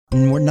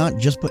And we're not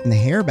just putting the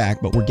hair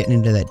back, but we're getting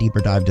into that deeper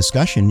dive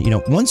discussion.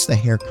 Once the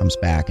hair comes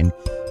back and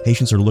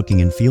patients are looking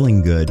and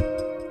feeling good,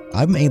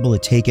 I'm able to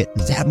take it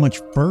that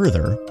much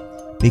further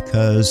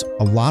because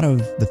a lot of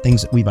the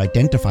things that we've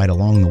identified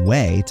along the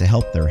way to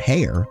help their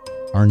hair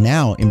are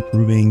now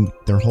improving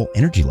their whole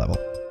energy level.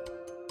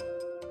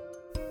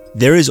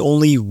 There is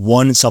only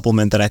one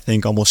supplement that I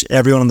think almost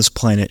everyone on this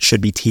planet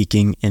should be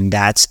taking, and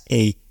that's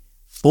a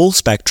full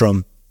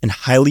spectrum and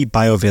highly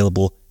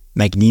bioavailable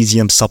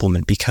magnesium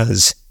supplement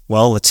because,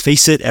 well, let's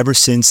face it, ever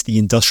since the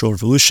Industrial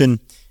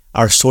Revolution,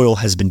 our soil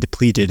has been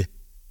depleted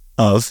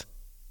of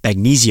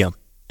magnesium,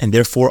 and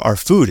therefore our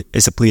food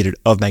is depleted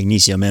of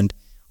magnesium. And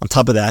on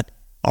top of that,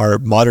 our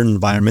modern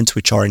environments,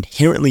 which are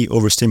inherently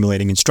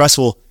overstimulating and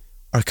stressful,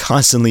 are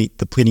constantly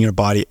depleting our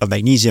body of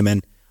magnesium.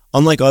 And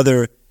unlike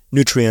other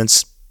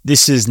nutrients,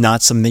 this is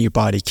not something that your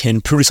body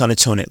can produce on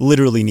its own. It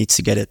literally needs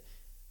to get it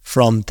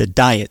from the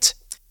diet.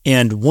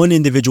 And one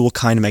individual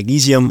kind of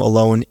magnesium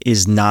alone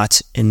is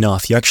not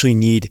enough. You actually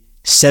need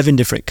 7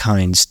 different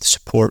kinds to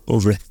support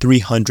over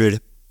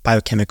 300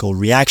 biochemical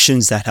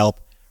reactions that help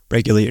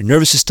regulate your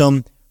nervous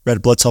system,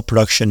 red blood cell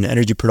production,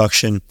 energy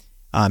production,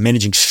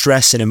 managing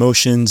stress and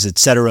emotions,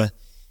 etc.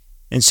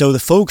 And so the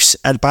folks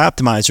at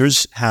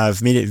Bioptimizers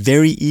have made it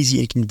very easy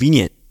and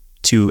convenient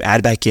to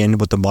add back in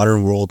what the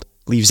modern world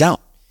leaves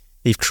out.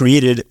 They've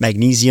created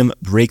Magnesium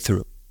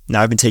Breakthrough.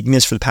 Now, I've been taking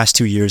this for the past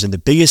 2 years, and the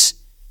biggest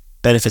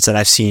benefits that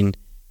I've seen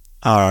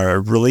are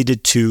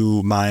related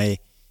to my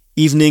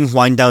evening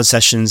wind down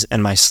sessions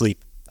and my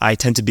sleep. I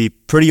tend to be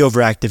pretty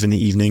overactive in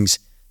the evenings,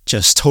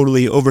 just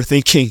totally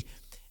overthinking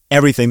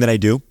everything that I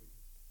do.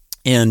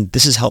 And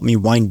this has helped me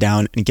wind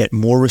down and get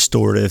more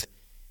restorative,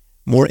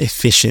 more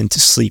efficient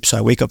sleep. So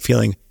I wake up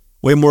feeling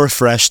way more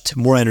refreshed,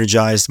 more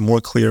energized,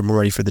 more clear, more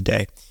ready for the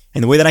day.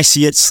 And the way that I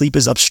see it, sleep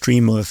is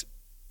upstream of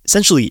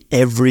essentially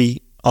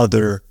every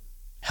other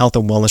health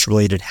and wellness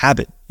related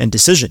habit and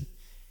decision.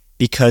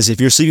 Because if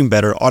you're sleeping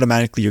better,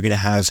 automatically you're going to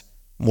have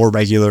more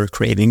regular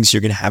cravings.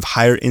 You're going to have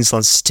higher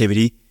insulin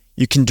sensitivity.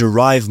 You can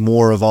derive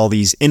more of all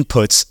these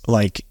inputs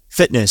like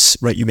fitness,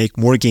 right? You make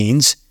more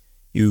gains,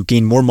 you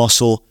gain more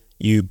muscle,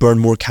 you burn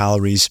more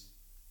calories,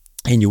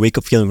 and you wake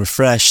up feeling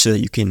refreshed so that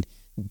you can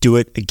do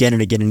it again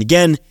and again and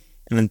again.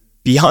 And then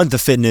beyond the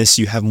fitness,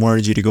 you have more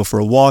energy to go for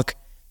a walk,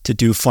 to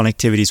do fun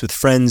activities with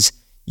friends.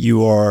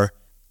 You are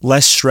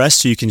less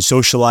stressed so you can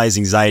socialize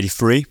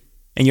anxiety-free.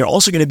 And you're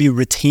also going to be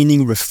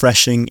retaining,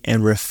 refreshing,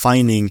 and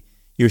refining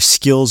your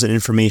skills and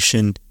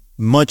information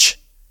much,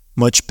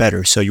 much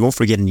better. So you won't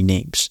forget any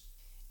names.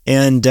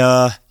 And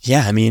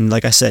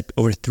like I said,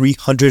 over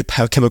 300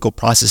 biochemical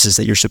processes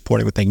that you're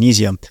supporting with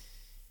magnesium.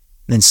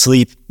 And then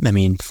sleep,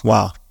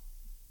 wow.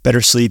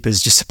 Better sleep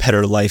is just a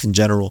better life in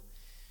general.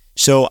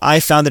 So I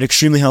found it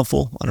extremely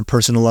helpful on a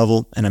personal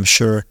level, and I'm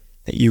sure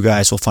that you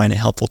guys will find it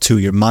helpful too.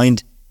 Your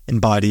mind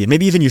and body, and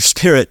maybe even your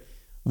spirit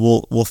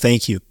will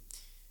thank you.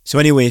 So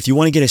anyway, if you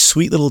want to get a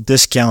sweet little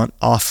discount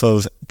off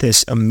of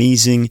this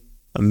amazing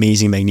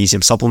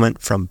magnesium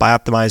supplement from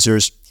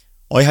Bioptimizers,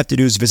 all you have to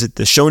do is visit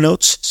the show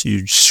notes. So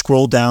you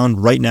scroll down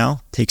right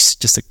now, takes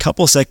just a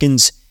couple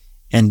seconds,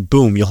 and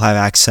boom, you'll have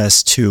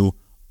access to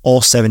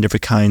all 7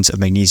 different kinds of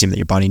magnesium that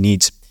your body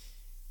needs.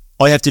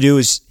 All you have to do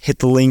is hit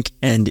the link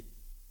and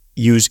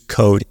use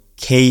code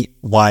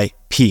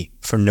KYP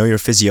for Know Your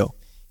Physio.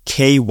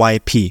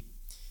 KYP.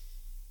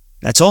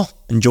 That's all.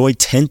 Enjoy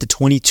 10 to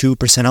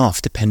 22%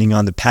 off, depending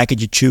on the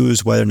package you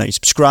choose, whether or not you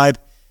subscribe.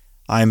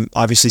 I'm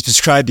obviously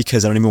subscribed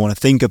because I don't even want to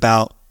think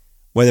about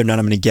whether or not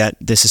I'm going to get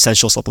this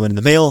essential supplement in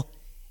the mail.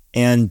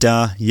 And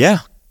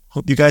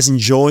hope you guys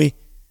enjoy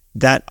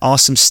that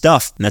awesome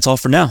stuff. And that's all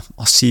for now.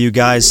 I'll see you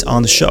guys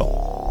on the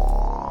show.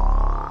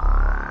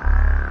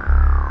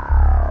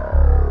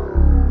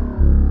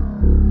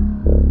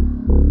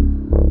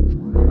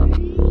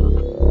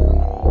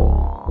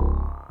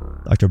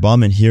 Dr.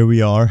 Bauman, here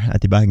we are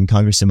at the Biohacking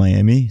Congress in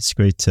Miami. It's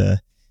great to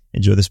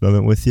enjoy this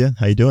moment with you.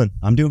 How you doing?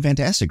 I'm doing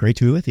fantastic. Great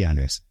to be with you,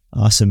 Andres.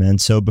 Awesome, man.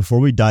 So before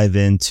we dive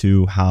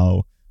into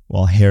how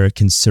hair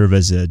can serve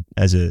as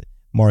a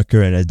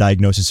marker and a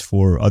diagnosis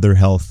for other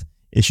health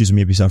issues we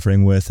may be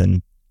suffering with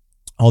and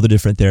all the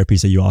different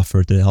therapies that you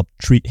offer to help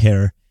treat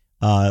hair,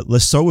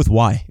 let's start with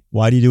why.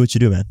 Why do you do what you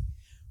do, man?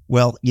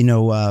 Well,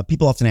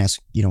 people often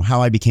ask,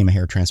 how I became a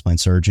hair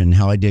transplant surgeon,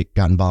 how I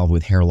got involved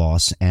with hair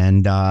loss.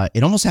 And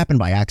it almost happened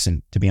by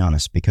accident, to be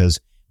honest, because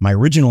my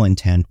original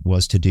intent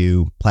was to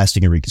do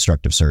plastic and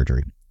reconstructive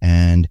surgery.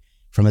 And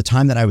from the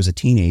time that I was a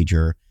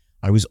teenager,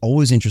 I was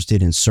always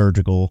interested in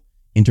surgical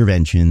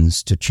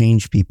interventions to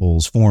change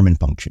people's form and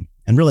function.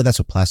 And really, that's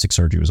what plastic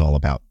surgery was all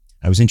about.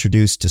 I was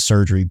introduced to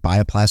surgery by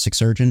a plastic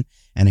surgeon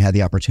and had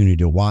the opportunity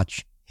to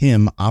watch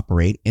him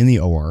operate in the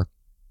OR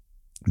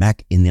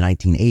back in the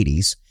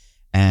 1980s.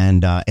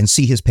 And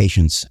see his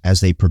patients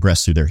as they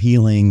progress through their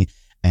healing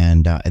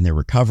and their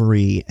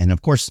recovery. And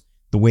of course,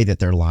 the way that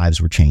their lives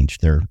were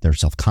changed, their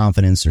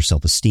self-confidence, their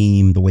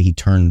self-esteem, the way he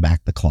turned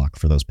back the clock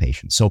for those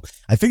patients. So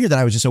I figured that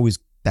I was just always,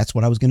 that's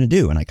what I was going to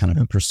do. And I kind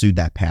of pursued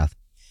that path.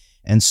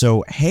 And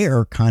so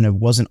hair kind of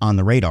wasn't on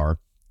the radar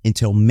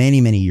until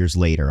many, many years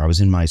later. I was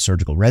in my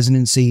surgical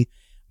residency.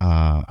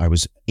 I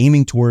was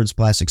aiming towards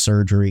plastic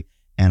surgery,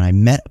 and I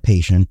met a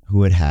patient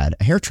who had had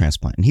a hair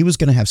transplant, and he was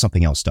going to have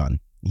something else done.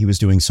 He was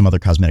doing some other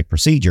cosmetic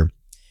procedure.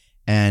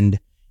 And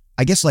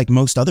I guess like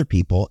most other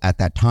people at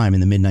that time in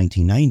the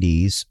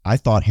mid-1990s, I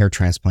thought hair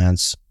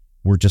transplants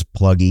were just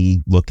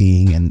pluggy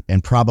looking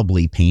and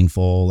probably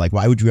painful. Like,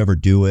 why would you ever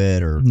do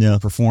it or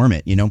perform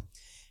it,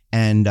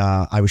 And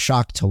I was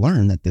shocked to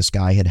learn that this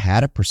guy had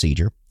had a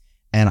procedure,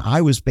 and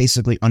I was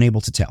basically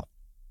unable to tell.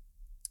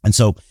 And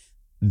so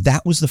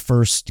that was the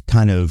first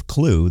kind of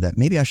clue that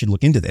maybe I should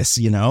look into this,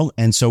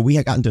 And so we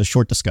had gotten into a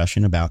short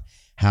discussion about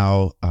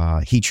how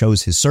he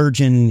chose his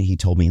surgeon. He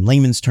told me in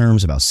layman's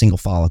terms about single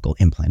follicle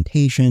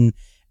implantation.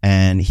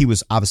 And he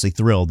was obviously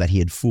thrilled that he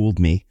had fooled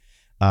me,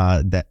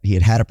 that he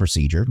had had a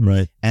procedure.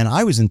 Right. And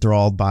I was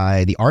enthralled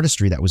by the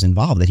artistry that was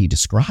involved that he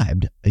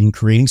described in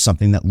creating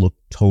something that looked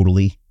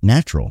totally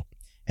natural.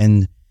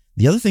 And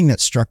the other thing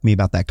that struck me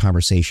about that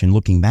conversation,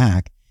 looking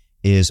back,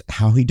 is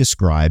how he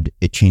described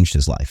it changed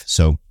his life.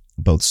 So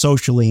both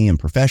socially and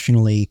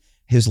professionally,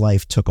 his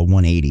life took a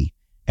 180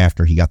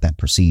 after he got that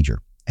procedure.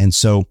 And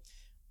so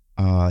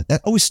that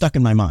always stuck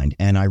in my mind.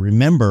 And I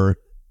remember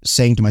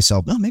saying to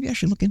myself, oh, maybe I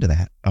should look into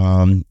that.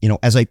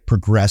 As I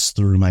progressed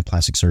through my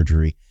plastic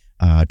surgery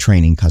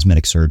training,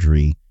 cosmetic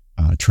surgery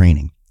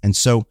training. And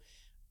so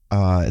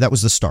that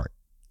was the start.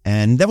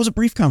 And that was a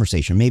brief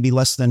conversation, maybe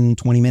less than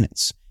 20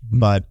 minutes,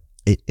 but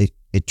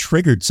it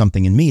triggered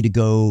something in me to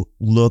go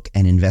look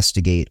and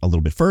investigate a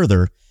little bit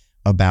further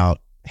about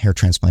hair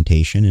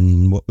transplantation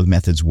and what the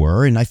methods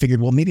were. And I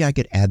figured, well, maybe I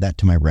could add that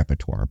to my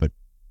repertoire. But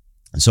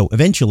so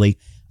eventually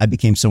I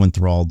became so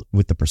enthralled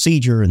with the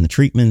procedure and the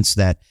treatments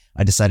that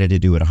I decided to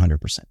do it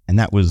 100%. And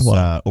that was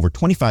over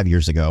 25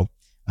 years ago.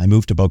 I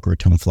moved to Boca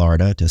Raton,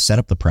 Florida to set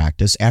up the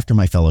practice after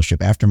my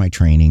fellowship, after my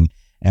training,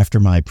 after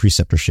my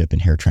preceptorship in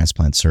hair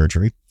transplant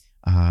surgery,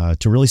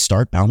 to really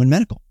start Bauman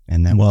Medical.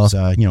 And that was,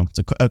 it's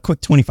a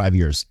quick 25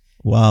 years.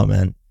 Wow,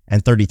 man.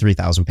 And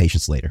 33,000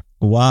 patients later.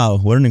 Wow.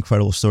 What an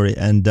incredible story.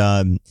 And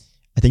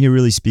I think it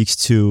really speaks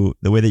to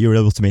the way that you were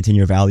able to maintain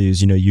your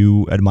values.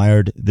 You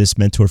admired this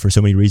mentor for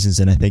so many reasons.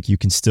 And I think you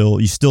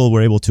still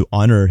were able to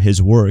honor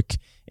his work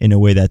in a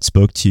way that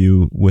spoke to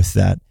you with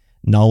that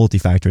novelty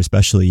factor,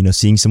 especially,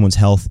 seeing someone's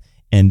health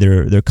and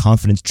their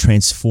confidence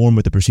transform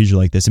with a procedure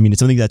like this. I mean, it's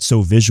something that's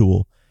so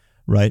visual,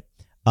 right?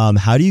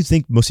 How do you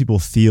think most people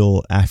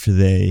feel after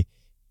they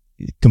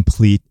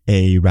complete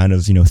a round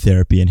of,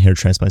 therapy and hair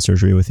transplant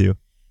surgery with you?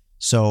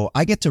 So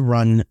I get to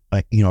run,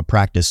 a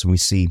practice, and we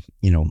see,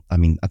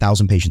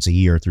 1,000 patients a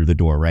year through the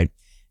door, right?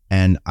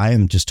 And I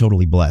am just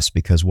totally blessed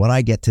because what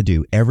I get to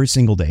do every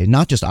single day,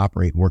 not just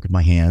operate, work with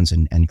my hands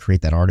and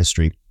create that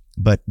artistry,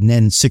 but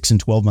then 6 and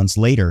 12 months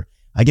later,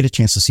 I get a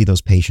chance to see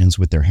those patients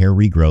with their hair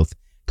regrowth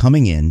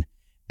coming in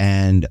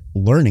and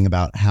learning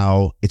about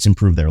how it's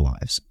improved their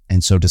lives.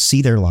 And so to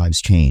see their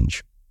lives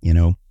change,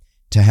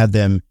 to have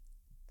them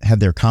have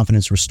their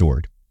confidence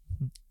restored,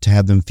 to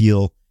have them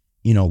feel,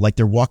 like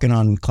they're walking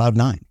on cloud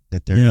nine,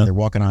 that they're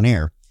walking on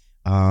air,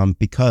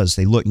 because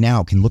they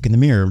can look in the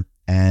mirror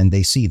and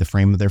they see the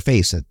frame of their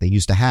face that they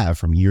used to have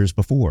from years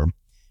before,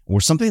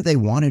 or something that they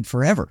wanted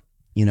forever.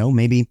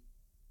 Maybe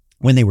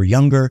when they were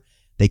younger,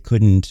 they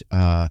couldn't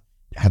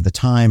have the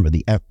time or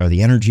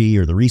the energy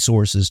or the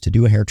resources to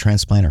do a hair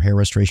transplant or hair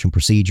restoration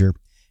procedure,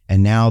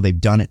 and now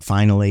they've done it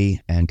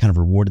finally and kind of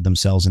rewarded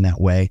themselves in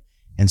that way.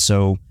 And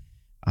so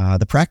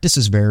the practice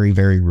is very,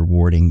 very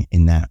rewarding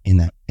in that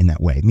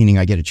way, meaning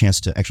I get a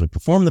chance to actually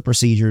perform the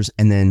procedures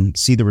and then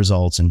see the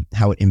results and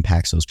how it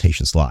impacts those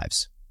patients'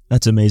 lives.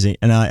 That's amazing.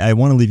 And I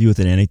want to leave you with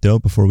an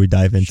anecdote before we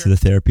dive into the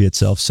therapy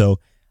itself. So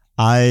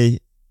I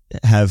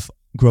have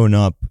grown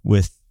up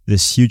with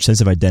this huge sense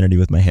of identity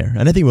with my hair.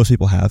 And I think most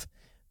people have.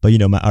 But,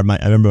 I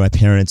remember my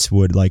parents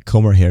would like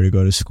comb our hair to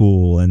go to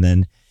school. And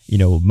then,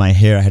 my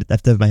hair, I had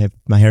to have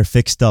my hair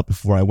fixed up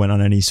before I went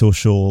on any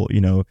social,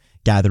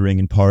 gathering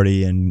and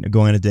party and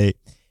going on a date.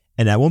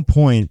 And at one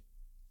point,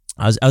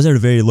 I was at a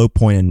very low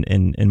point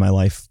in my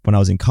life when I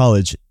was in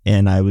college.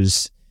 And I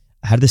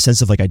had this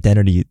sense of like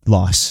identity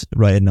loss,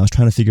 right? And I was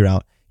trying to figure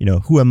out,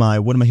 who am I?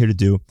 What am I here to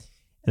do?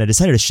 And I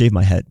decided to shave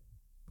my head.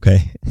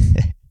 Okay.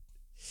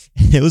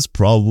 And it was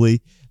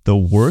probably the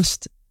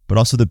worst, but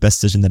also the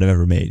best decision that I've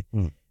ever made.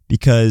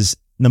 Because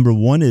number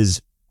one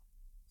is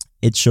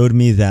it showed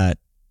me that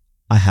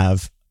I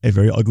have a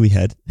very ugly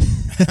head.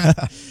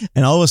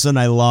 And all of a sudden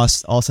I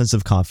lost all sense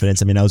of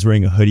confidence. I mean, I was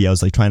wearing a hoodie. I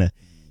was like trying to,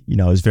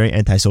 I was very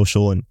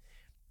antisocial.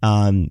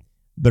 And,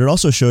 but it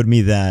also showed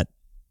me that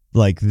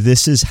like,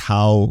 this is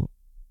how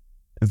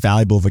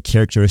valuable of a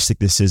characteristic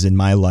this is in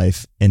my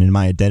life and in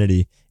my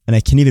identity. And I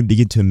can't even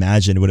begin to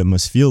imagine what it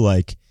must feel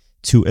like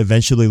to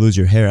eventually lose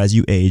your hair as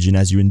you age and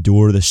as you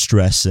endure the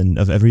stress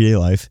of everyday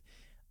life.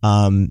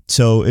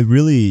 So it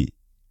really,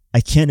 I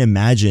can't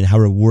imagine how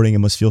rewarding it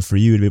must feel for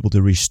you to be able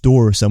to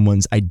restore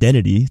someone's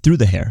identity through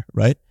the hair,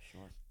 right?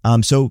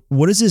 Sure. So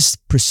what does this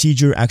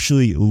procedure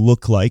actually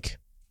look like?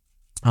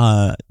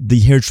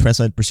 The hair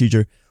transplant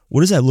procedure,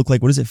 what does that look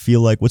like? What does it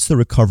feel like? What's the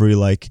recovery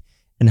like?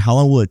 And how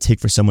long will it take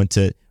for someone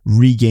to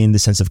regain the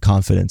sense of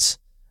confidence?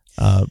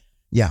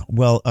 Yeah.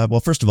 Well,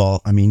 first of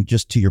all, I mean,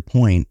 just to your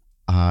point,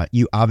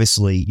 you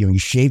obviously, you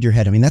shaved your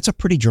head. I mean, that's a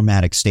pretty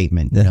dramatic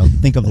statement.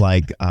 Think of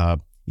like,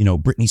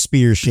 Britney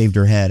Spears shaved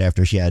her head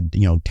after she had,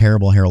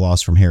 terrible hair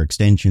loss from hair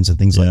extensions and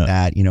things like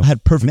that. I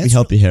had perfectly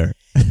healthy hair.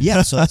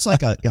 Yeah. So that's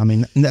like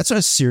that's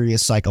a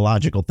serious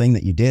psychological thing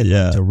that you did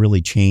to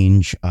really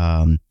change,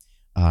 your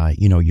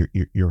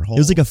whole. It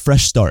was like a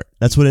fresh start.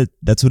 That's what it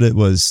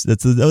was.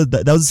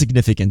 That was the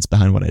significance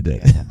behind what I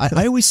did.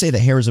 I always say that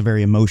hair is a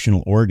very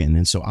emotional organ.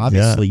 And so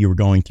obviously you were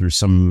going through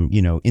some,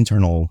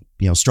 internal,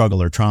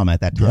 struggle or trauma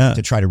at that time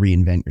to try to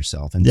reinvent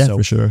yourself. And so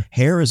for sure.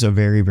 Hair is a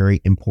very, very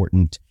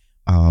important,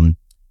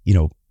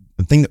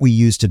 the thing that we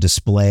use to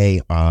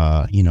display,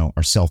 our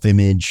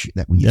self-image,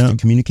 that we use to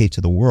communicate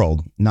to the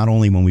world, not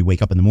only when we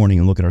wake up in the morning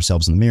and look at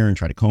ourselves in the mirror and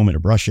try to comb it or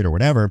brush it or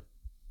whatever,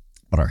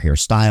 but our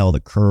hairstyle, the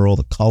curl,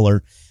 the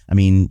color. I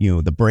mean,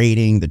 the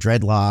braiding, the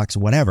dreadlocks,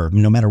 whatever,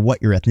 no matter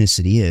what your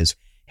ethnicity is,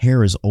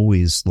 hair is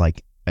always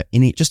like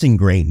just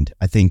ingrained,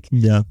 I think,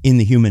 in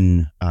the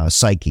human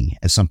psyche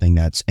as something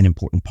that's an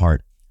important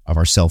part of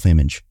our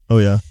self-image. Oh,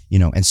 yeah.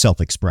 And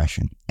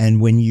self-expression. And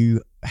when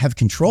you have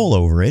control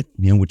over it,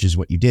 which is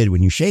what you did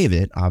when you shave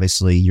it,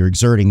 obviously you're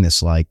exerting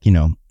this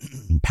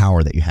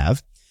power that you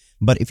have.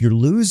 But if you're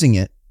losing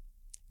it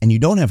and you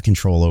don't have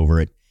control over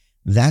it,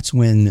 that's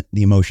when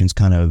the emotions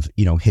kind of,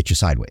 hit you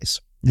sideways.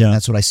 Yeah. And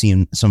that's what I see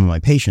in some of my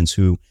patients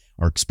who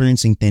are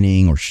experiencing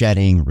thinning or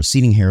shedding or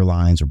receding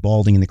hairlines or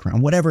balding in the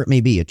crown, whatever it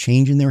may be, a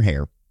change in their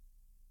hair,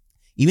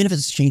 even if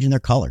it's a change in their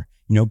color,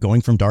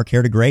 going from dark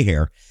hair to gray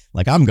hair,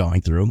 like I'm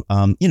going through,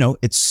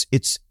 it's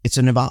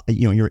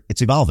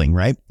evolving,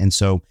 right? And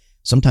so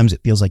sometimes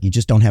it feels like you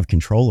just don't have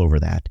control over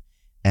that.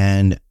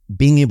 And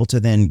being able to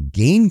then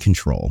gain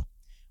control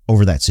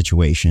over that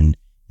situation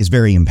is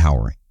very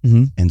empowering.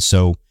 Mm-hmm. And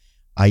so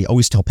I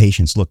always tell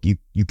patients, look, you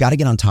got to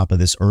get on top of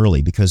this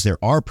early, because there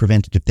are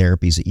preventative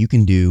therapies that you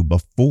can do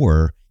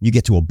before you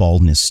get to a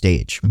baldness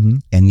stage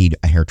and need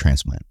a hair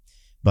transplant.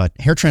 But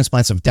hair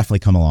transplants have definitely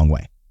come a long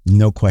way.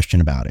 No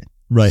question about it.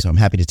 Right. So I'm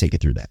happy to take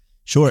it through that.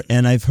 Sure.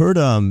 And I've heard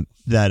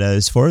that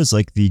as far as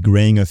like the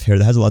graying of hair,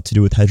 that has a lot to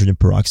do with hydrogen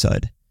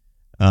peroxide.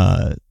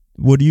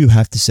 What do you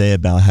have to say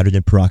about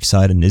hydrogen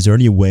peroxide? And is there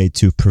any way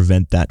to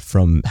prevent that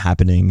from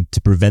happening,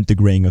 to prevent the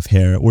graying of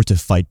hair, or to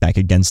fight back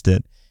against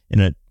it in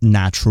a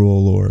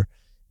natural or,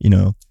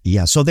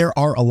 Yeah. So there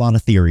are a lot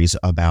of theories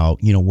about,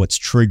 what's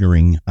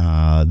triggering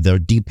the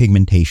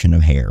depigmentation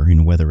of hair,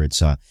 whether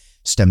it's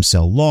stem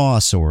cell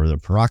loss or the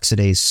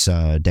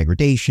peroxidase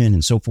degradation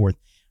and so forth.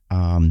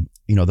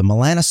 The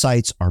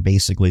melanocytes are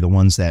basically the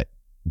ones that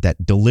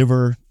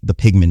deliver the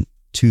pigment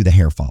to the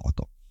hair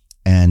follicle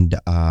and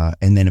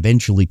then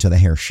eventually to the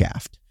hair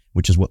shaft,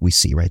 which is what we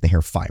see, right? The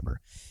hair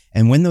fiber.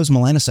 And when those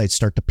melanocytes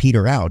start to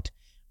peter out,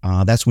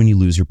 that's when you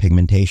lose your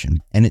pigmentation.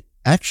 And it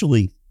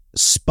actually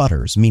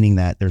sputters, meaning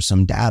that there's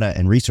some data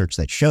and research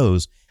that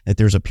shows that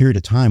there's a period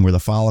of time where the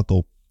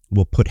follicle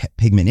will put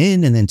pigment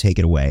in and then take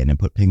it away, and then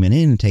put pigment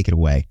in and take it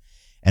away.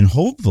 And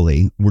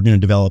hopefully we're going to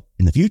develop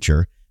in the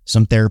future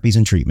some therapies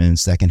and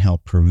treatments that can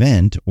help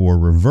prevent or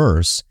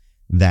reverse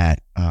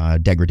that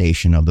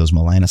degradation of those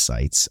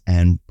melanocytes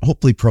and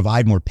hopefully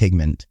provide more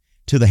pigment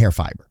to the hair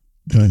fiber.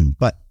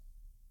 But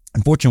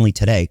unfortunately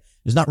today,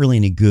 there's not really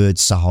any good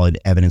solid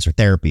evidence or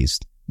therapies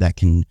that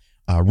can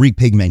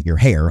repigment your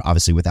hair,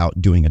 obviously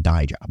without doing a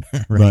dye job.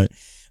 Right.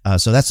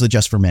 So that's the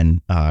Just for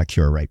Men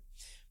cure, right?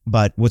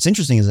 But what's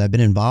interesting is I've been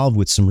involved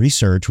with some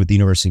research with the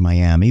University of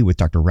Miami with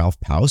Dr. Ralph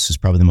Paus, who's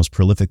probably the most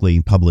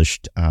prolifically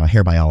published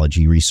hair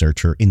biology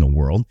researcher in the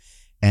world.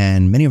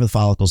 And many of the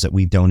follicles that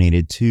we've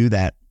donated to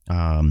that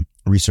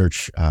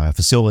research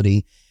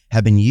facility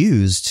have been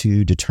used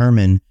to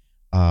determine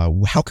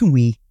how can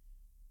we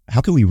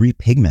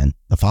repigment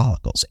the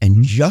follicles.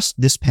 And just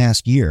this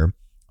past year,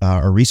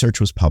 our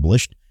research was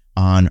published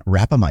on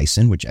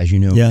rapamycin, which, as you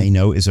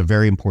know, is a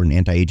very important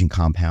anti-aging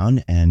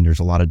compound. And there's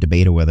a lot of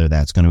debate of whether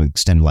that's going to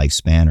extend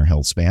lifespan or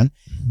health span.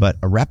 But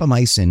a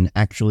rapamycin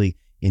actually,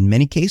 in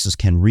many cases,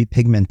 can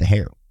repigment the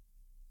hair.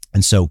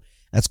 And so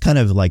that's kind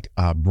of like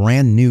a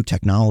brand new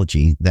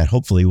technology that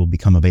hopefully will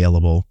become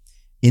available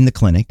in the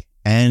clinic.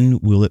 And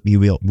we'll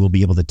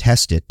be able to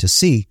test it to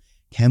see,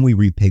 can we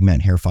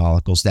repigment hair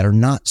follicles that are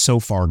not so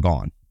far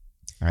gone?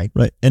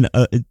 Right. And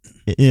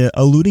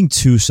alluding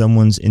to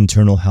someone's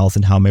internal health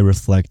and how it may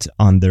reflect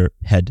on their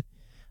head.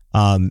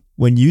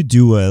 When you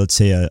do, let's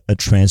say, a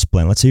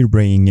transplant, let's say you're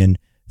bringing in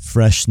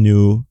fresh,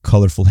 new,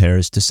 colorful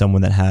hairs to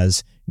someone that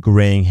has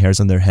graying hairs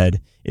on their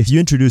head. If you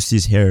introduce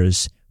these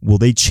hairs, will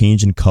they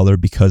change in color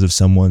because of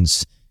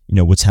someone's,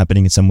 what's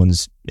happening in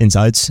someone's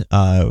insides,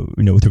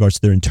 with regards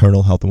to their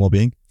internal health and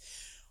well-being?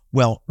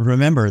 Well,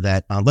 remember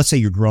that, let's say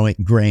you're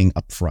graying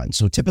up front.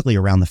 So typically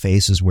around the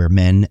face is where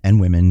men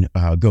and women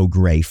go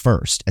gray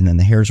first. And then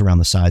the hairs around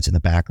the sides and the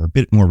back are a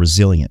bit more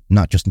resilient,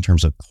 not just in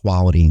terms of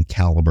quality and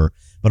caliber,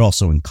 but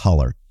also in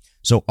color.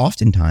 So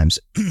oftentimes,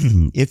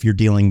 if you're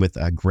dealing with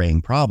a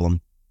graying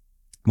problem,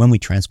 when we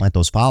transplant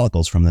those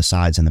follicles from the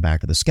sides and the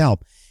back of the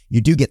scalp,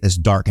 you do get this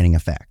darkening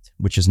effect,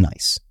 which is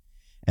nice.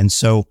 And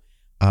so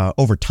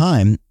over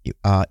time,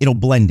 it'll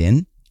blend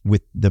in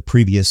with the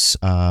previous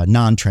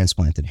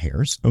non-transplanted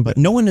hairs. Okay. But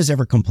no one has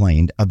ever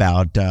complained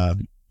about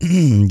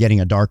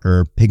getting a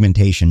darker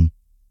pigmentation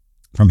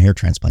from hair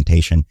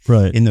transplantation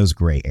in those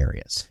gray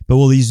areas. But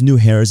will these new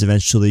hairs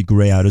eventually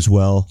gray out as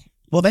well?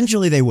 Well,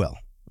 eventually they will.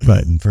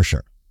 Right. For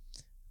sure.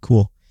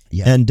 Cool.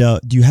 Yeah. And do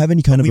you have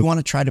any kind of... We want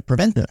to try to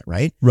prevent that,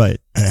 right? Right.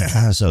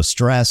 So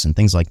stress and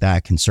things like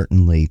that can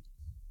certainly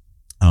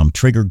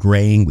trigger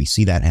graying. We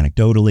see that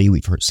anecdotally.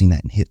 We've seen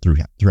that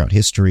throughout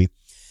history.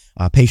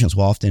 Patients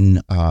will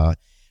often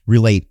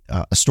relate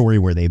a story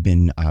where they've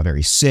been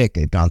very sick.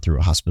 They've gone through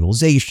a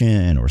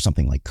hospitalization or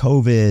something like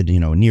COVID,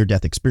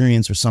 near-death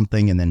experience or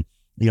something. And then,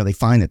 they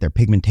find that their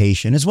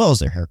pigmentation as well as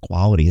their hair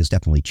quality has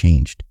definitely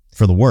changed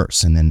for the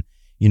worse. And then,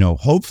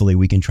 hopefully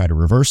we can try to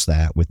reverse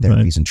that with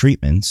therapies and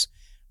treatments.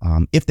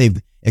 If they've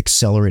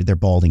accelerated their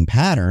balding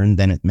pattern,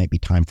 then it might be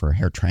time for a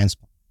hair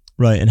transplant.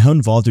 Right. And how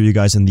involved are you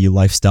guys in the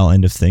lifestyle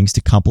end of things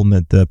to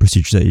complement the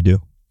procedures that you do?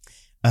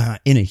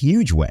 In a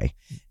huge way.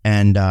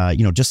 And,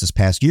 just this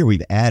past year,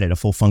 we've added a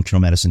full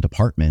functional medicine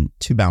department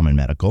to Bauman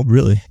Medical.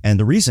 Really? And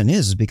the reason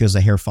is because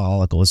the hair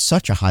follicle is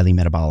such a highly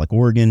metabolic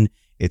organ.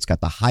 It's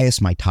got the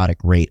highest mitotic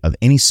rate of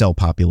any cell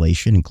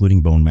population,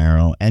 including bone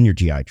marrow and your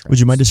GI tract. Would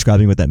you mind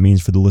describing what that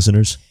means for the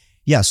listeners?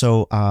 Yeah.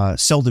 So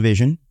cell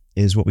division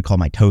is what we call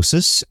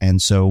mitosis.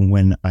 And so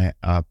when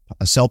a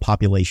cell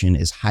population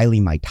is highly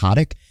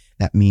mitotic,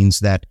 that means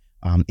that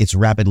it's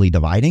rapidly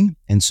dividing.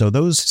 And so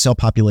those cell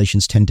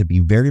populations tend to be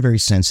very, very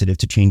sensitive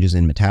to changes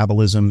in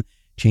metabolism,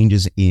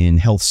 changes in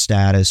health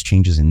status,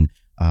 changes in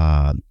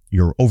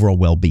your overall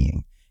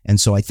well-being. And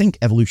so I think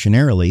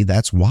evolutionarily,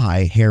 that's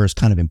why hair is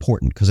kind of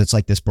important, because it's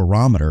like this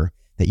barometer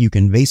that you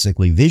can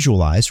basically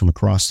visualize from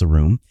across the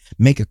room,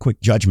 make a quick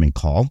judgment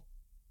call,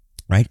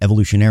 right?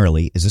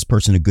 Evolutionarily, is this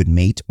person a good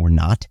mate or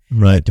not?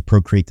 Right. To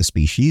procreate the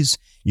species.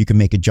 You can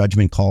make a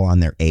judgment call on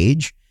their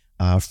age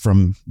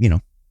from,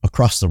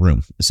 across the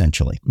room,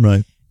 essentially.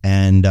 Right.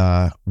 And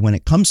when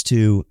it comes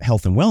to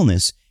health and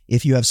wellness,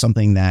 if you have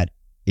something that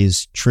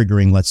is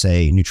triggering, let's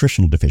say,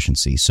 nutritional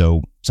deficiency,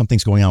 so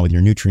something's going on with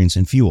your nutrients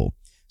and fuel,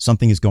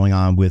 something is going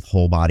on with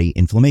whole body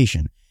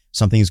inflammation,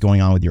 something is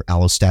going on with your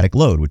allostatic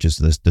load, which is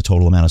the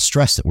total amount of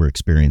stress that we're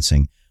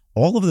experiencing,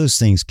 all of those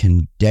things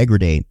can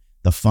degrade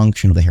the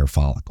function of the hair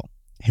follicle.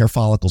 Hair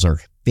follicles are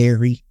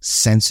very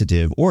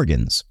sensitive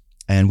organs.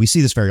 And we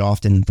see this very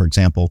often, for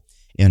example,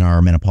 in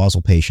our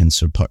menopausal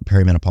patients or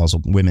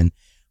perimenopausal women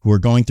who are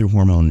going through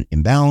hormone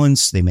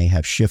imbalance. They may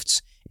have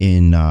shifts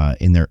in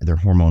their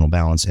hormonal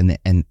balance, and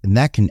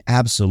that can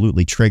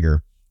absolutely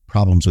trigger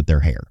problems with their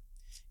hair,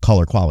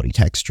 color, quality,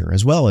 texture,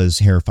 as well as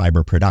hair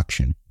fiber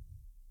production.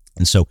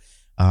 And so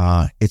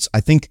I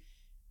think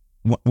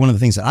one of the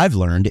things that I've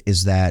learned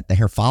is that the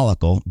hair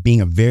follicle,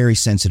 being a very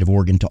sensitive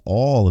organ to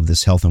all of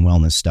this health and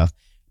wellness stuff,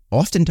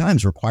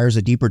 oftentimes requires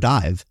a deeper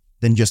dive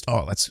than just,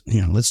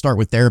 let's start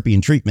with therapy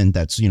and treatment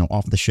that's,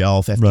 off the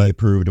shelf, FDA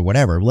approved or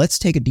whatever. Let's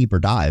take a deeper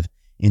dive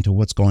into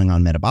what's going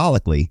on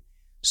metabolically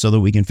so that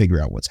we can figure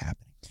out what's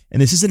happening.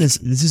 And this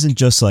isn't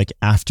just like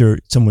after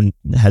someone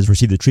has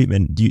received the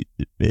treatment.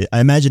 I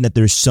imagine that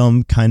there's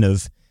some kind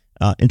of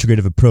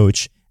integrative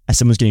approach as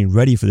someone's getting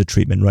ready for the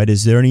treatment, right?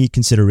 Is there any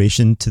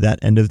consideration to that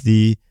end of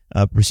the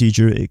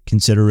procedure,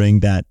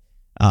 considering that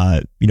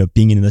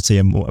being in, let's say,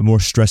 a more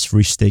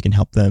stress-free state can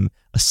help them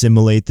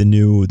assimilate the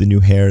new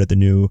hair, the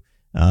new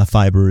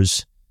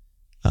fibers?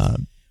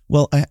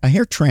 Well, a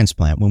hair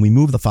transplant, when we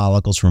move the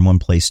follicles from one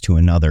place to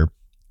another,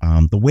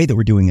 the way that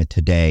we're doing it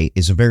today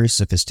is a very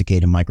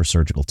sophisticated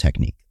microsurgical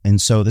technique. And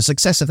so the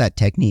success of that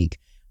technique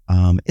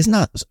is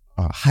not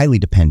highly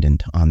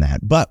dependent on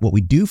that. But what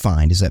we do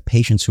find is that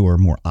patients who are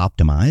more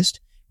optimized,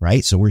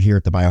 right? So we're here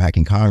at the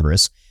Biohacking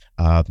Congress,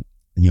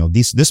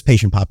 this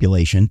patient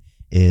population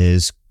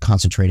is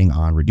concentrating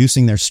on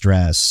reducing their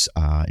stress,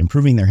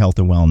 improving their health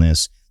and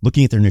wellness,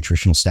 looking at their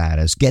nutritional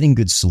status, getting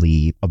good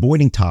sleep,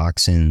 avoiding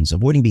toxins,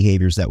 avoiding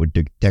behaviors that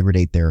would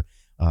degrade their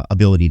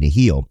ability to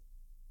heal.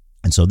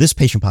 And so this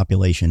patient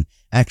population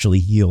actually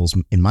heals,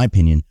 in my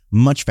opinion,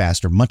 much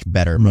faster, much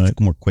better, much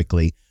more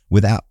quickly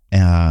without,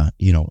 a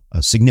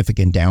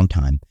significant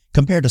downtime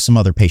compared to some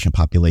other patient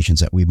populations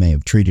that we may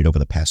have treated over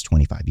the past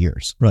 25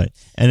 years. Right.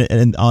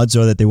 And odds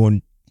are that they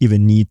won't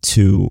even need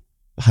to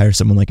hire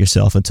someone like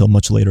yourself until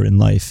much later in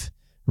life,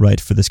 right?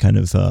 For this kind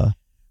of...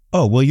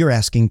 Oh, well, you're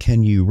asking,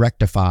 can you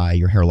rectify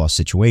your hair loss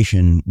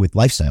situation with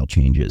lifestyle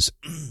changes?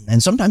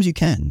 And sometimes you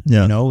can.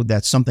 Yeah.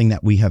 That's something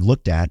that we have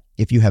looked at.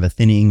 If you have a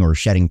thinning or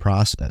shedding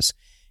process,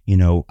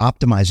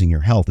 optimizing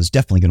your health is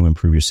definitely going to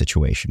improve your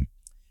situation.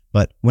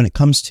 But when it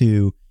comes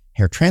to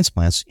hair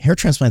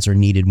transplants are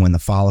needed when the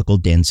follicle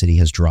density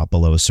has dropped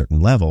below a certain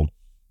level,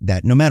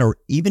 that no matter,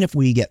 even if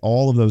we get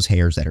all of those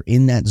hairs that are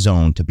in that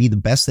zone to be the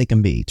best they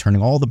can be,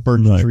 turning all the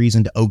birch trees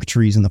into oak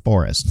trees in the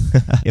forest,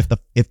 if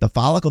the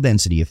follicle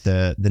density, if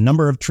the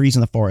number of trees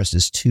in the forest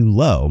is too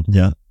low,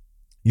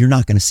 you're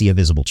not going to see a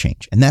visible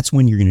change. And that's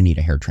when you're going to need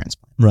a hair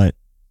transplant. Right.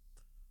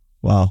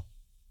 Wow.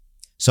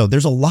 So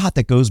there's a lot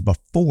that goes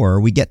before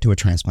we get to a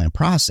transplant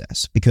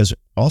process, because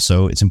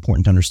also it's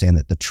important to understand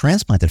that the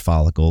transplanted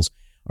follicles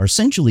are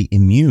essentially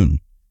immune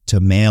to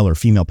male or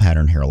female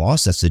pattern hair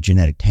loss. That's the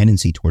genetic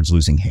tendency towards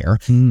losing hair.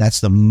 That's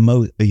the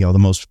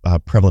most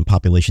prevalent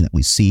population that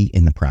we see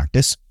in the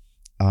practice.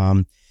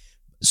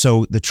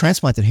 So the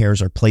transplanted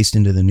hairs are placed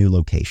into the new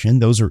location.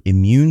 Those are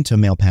immune to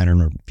male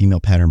pattern or female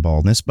pattern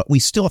baldness, but we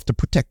still have to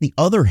protect the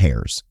other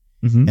hairs.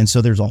 And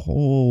so there's a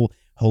whole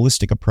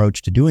holistic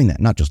approach to doing that,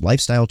 not just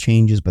lifestyle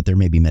changes, but there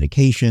may be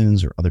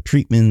medications or other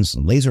treatments,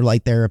 laser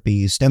light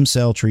therapy, stem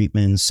cell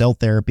treatments, cell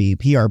therapy,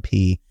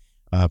 PRP,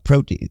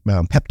 protein,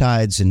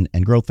 peptides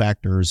and growth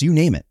factors, you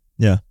name it.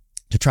 Yeah.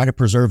 To try to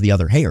preserve the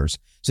other hairs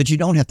so that you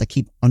don't have to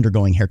keep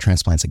undergoing hair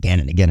transplants again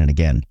and again and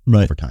again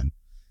over time.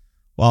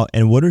 Wow.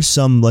 And what are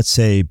some, let's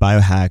say,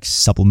 biohacks,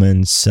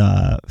 supplements,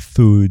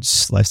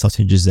 foods, lifestyle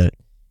changes that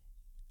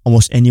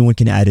almost anyone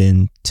can add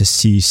in to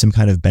see some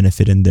kind of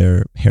benefit in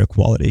their hair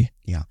quality?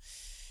 Yeah.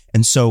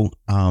 And so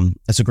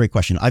that's a great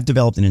question. I've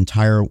developed an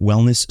entire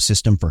wellness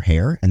system for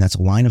hair, and that's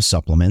a line of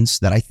supplements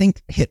that I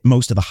think hit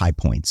most of the high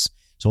points.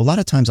 So a lot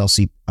of times I'll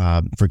see,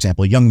 for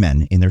example, young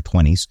men in their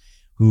 20s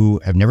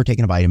who have never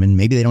taken a vitamin.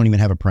 Maybe they don't even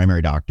have a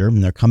primary doctor,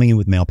 and they're coming in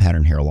with male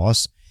pattern hair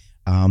loss.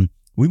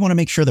 We want to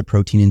make sure that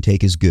protein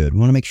intake is good. We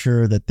want to make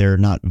sure that they're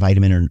not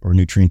vitamin or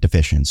nutrient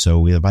deficient. So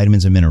we have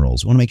vitamins and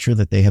minerals. We want to make sure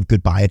that they have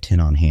good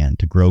biotin on hand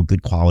to grow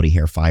good quality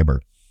hair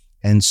fiber.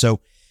 And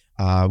so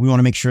we want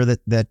to make sure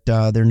that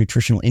their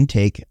nutritional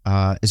intake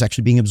is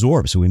actually being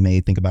absorbed. So we may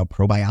think about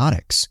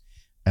probiotics.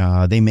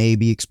 They may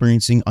be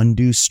experiencing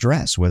undue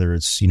stress, whether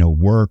it's,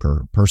 work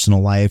or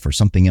personal life or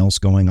something else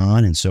going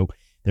on. And so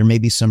there may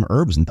be some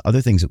herbs and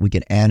other things that we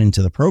can add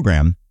into the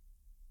program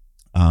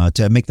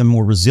to make them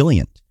more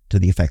resilient to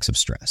the effects of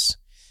stress.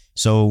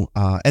 So,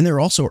 and there are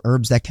also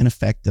herbs that can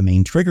affect the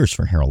main triggers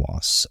for hair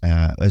loss.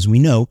 As we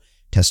know,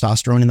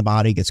 testosterone in the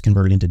body gets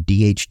converted into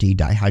DHT,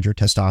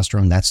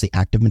 dihydrotestosterone. That's the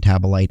active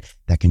metabolite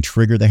that can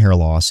trigger the hair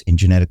loss in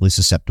genetically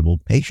susceptible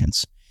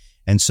patients.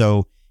 And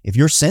so if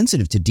you're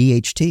sensitive to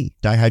DHT,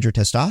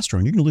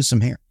 dihydrotestosterone, you're going to lose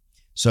some hair.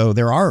 So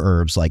there are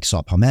herbs like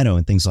saw palmetto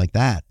and things like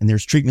that. And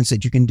there's treatments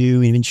that you can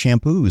do, even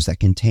shampoos that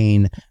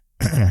contain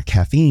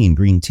caffeine,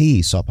 green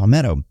tea, saw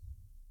palmetto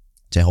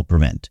to help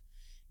prevent.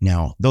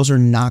 Now, those are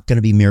not going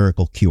to be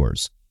miracle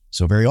cures.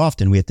 So very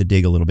often we have to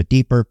dig a little bit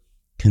deeper,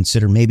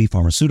 consider maybe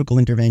pharmaceutical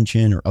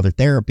intervention or other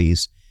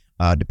therapies,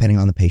 depending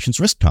on the patient's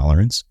risk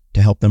tolerance,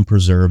 to help them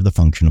preserve the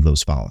function of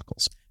those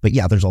follicles. But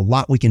yeah, there's a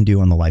lot we can do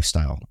on the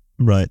lifestyle.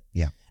 Right.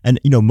 Yeah. And,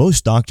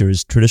 most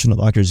doctors, traditional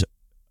doctors,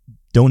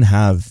 don't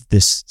have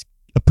this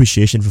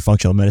appreciation for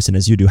functional medicine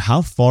as you do.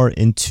 How far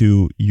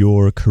into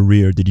your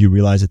career did you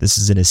realize that this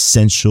is an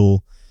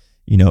essential,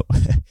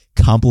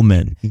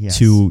 complement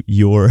to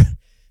your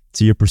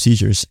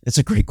procedures? It's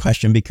a great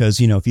question because,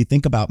 if you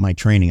think about my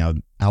training,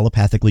 I'm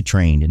allopathically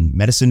trained in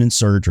medicine and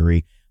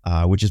surgery,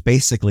 which is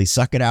basically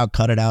suck it out,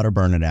 cut it out, or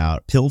burn it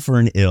out, pill for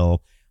an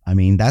ill. I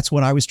mean, that's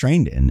what I was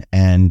trained in.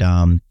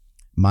 And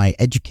my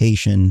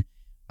education,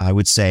 I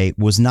would say,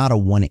 was not a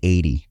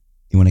 180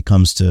 when it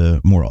comes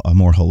to a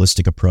more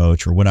holistic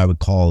approach, or what I would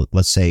call,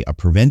 let's say, a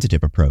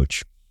preventative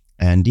approach.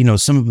 And,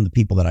 some of the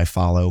people that I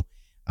follow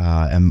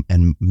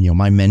and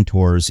my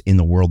mentors in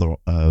the world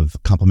of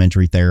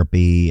complementary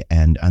therapy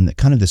and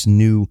kind of this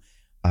new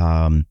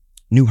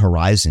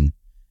horizon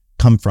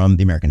come from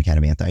the American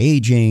Academy of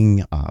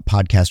Anti-Aging,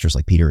 podcasters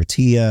like Peter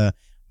Attia,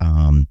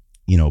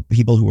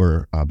 people who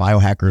are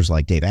biohackers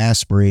like Dave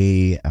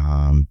Asprey.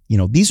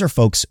 These are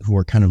folks who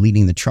are kind of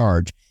leading the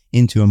charge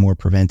into a more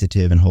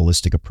preventative and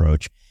holistic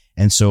approach.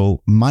 And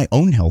so my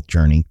own health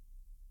journey,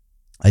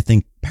 I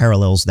think,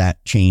 parallels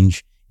that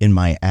change in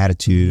my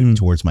attitude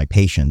towards my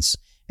patients.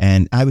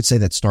 And I would say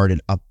that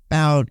started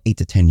about 8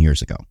 to 10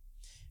 years ago.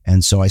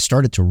 And so I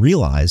started to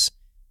realize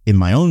in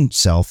my own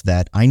self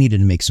that I needed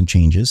to make some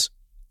changes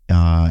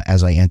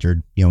as I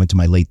entered, into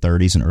my late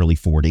 30s and early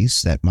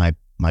 40s, that my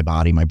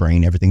body, my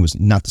brain, everything was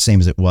not the same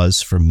as it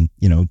was from,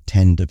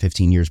 10 to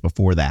 15 years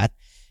before that.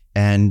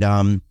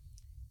 And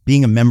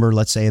being a member,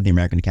 let's say, of the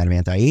American Academy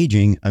of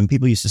Anti-Aging,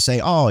 people used to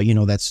say, "Oh,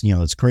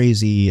 that's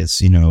crazy.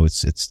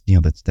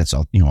 That's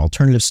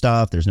alternative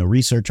stuff. There's no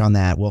research on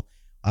that." Well,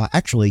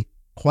 actually,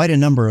 quite a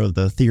number of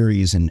the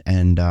theories and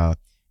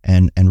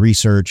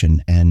research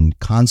and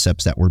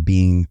concepts that were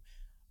being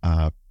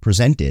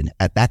presented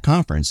at that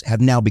conference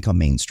have now become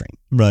mainstream.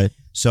 Right.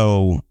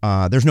 So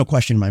there's no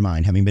question in my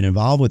mind, having been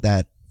involved with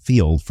that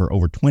field for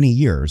over 20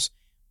 years,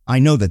 I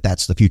know that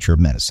that's the future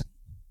of medicine.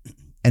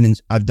 And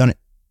I've done it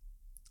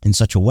in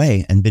such a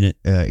way and been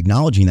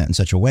acknowledging that in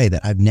such a way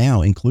that I've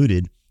now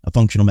included a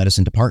functional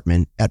medicine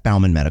department at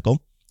Bauman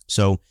Medical.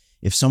 So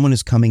if someone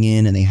is coming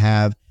in and they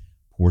have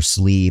poor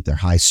sleep, they're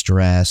high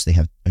stress, they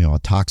have a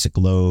toxic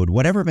load,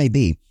 whatever it may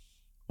be,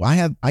 well, I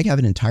have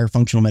an entire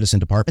functional medicine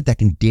department that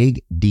can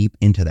dig deep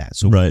into that.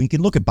 So we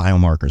can look at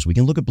biomarkers, we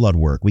can look at blood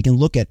work, we can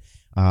look at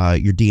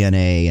your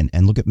DNA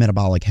and look at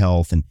metabolic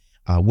health and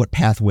what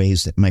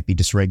pathways that might be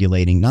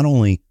dysregulating not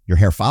only your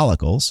hair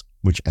follicles,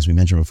 which, as we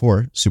mentioned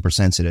before, super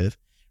sensitive,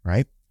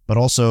 right? But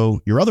also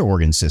your other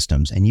organ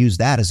systems, and use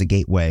that as a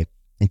gateway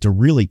into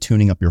really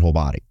tuning up your whole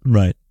body.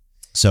 Right.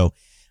 So,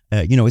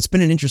 it's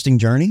been an interesting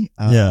journey,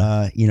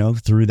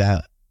 through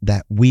that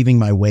that weaving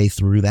my way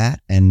through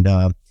that and,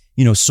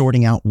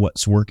 sorting out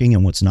what's working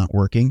and what's not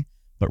working,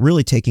 but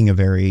really taking a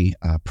very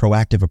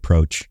proactive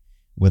approach,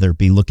 whether it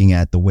be looking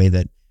at the way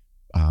that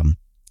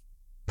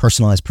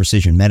personalized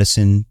precision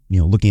medicine,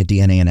 looking at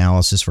DNA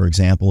analysis, for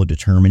example,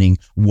 determining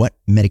what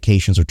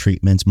medications or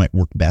treatments might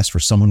work best for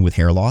someone with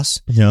hair loss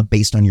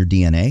based on your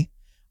DNA.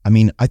 I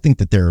mean, I think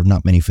that there are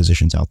not many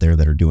physicians out there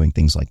that are doing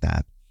things like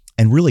that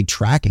and really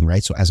tracking,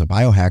 right? So as a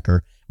biohacker,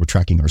 we're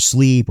tracking our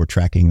sleep, we're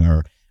tracking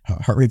our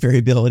heart rate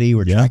variability,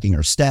 we're tracking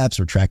our steps,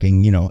 we're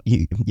tracking,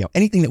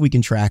 anything that we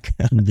can track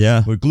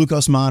with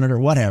glucose monitor,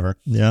 whatever.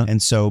 Yeah.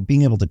 And so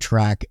being able to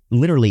track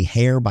literally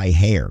hair by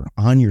hair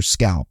on your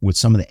scalp with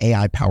some of the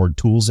AI powered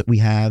tools that we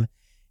have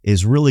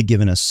is really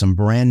giving us some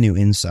brand new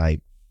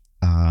insight,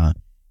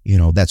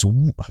 that's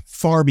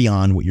far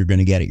beyond what you're going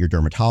to get at your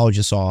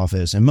dermatologist's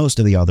office and most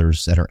of the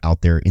others that are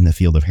out there in the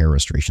field of hair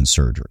restoration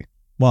surgery.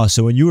 Wow.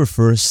 So when you were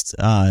first,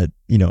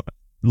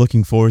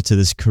 looking forward to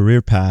this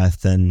career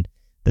path and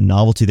the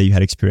novelty that you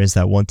had experienced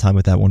that one time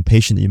with that one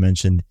patient that you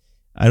mentioned,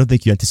 I don't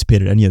think you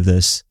anticipated any of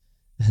this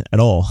at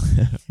all,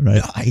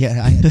 right? I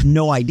had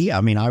no idea.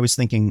 I mean, I was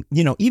thinking,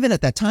 even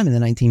at that time in the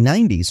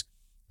 1990s,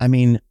 I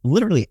mean,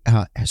 literally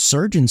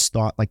surgeons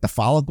thought like the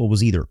follicle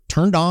was either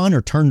turned on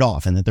or turned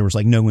off and that there was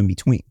like no in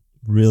between.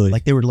 Really?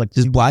 Like they were like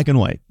just black and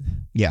white.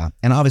 Yeah.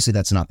 And obviously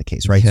that's not the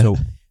case, right? Yeah. So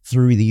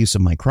through the use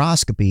of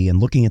microscopy and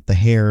looking at the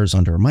hairs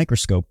under a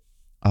microscope,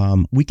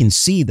 we can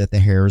see that the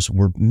hairs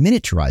were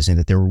miniaturizing,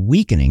 that they were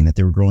weakening, that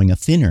they were growing a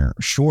thinner,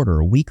 shorter,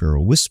 a weaker, a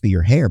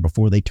wispier hair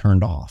before they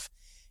turned off.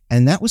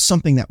 And that was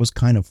something that was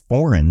kind of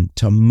foreign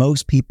to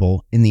most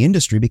people in the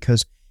industry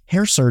because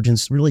hair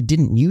surgeons really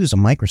didn't use a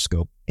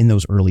microscope in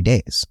those early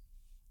days.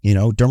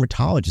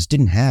 Dermatologists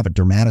didn't have a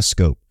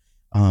dermatoscope.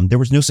 There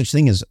was no such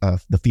thing as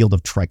the field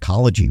of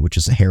trichology, which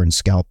is the hair and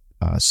scalp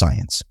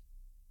science.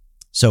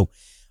 So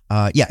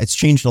it's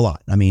changed a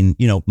lot. I mean,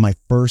 my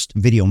first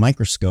video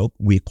microscope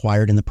we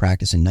acquired in the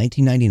practice in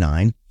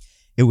 1999.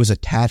 It was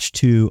attached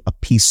to a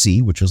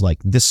PC, which was like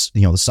this,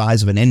 the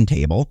size of an end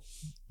table.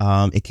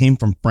 It came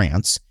from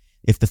France.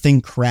 If the thing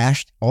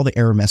crashed, all the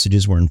error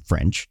messages were in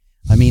French.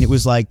 I mean, it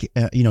was like,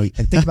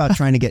 think about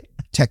trying to get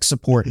tech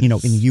support, in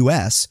the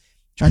US,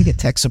 trying to get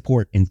tech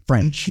support in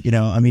French,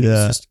 I mean,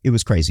 it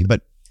was crazy.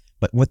 But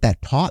what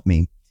that taught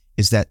me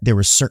is that there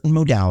were certain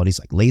modalities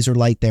like laser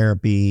light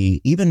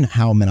therapy, even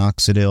how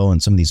minoxidil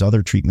and some of these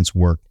other treatments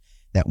work,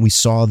 that we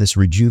saw this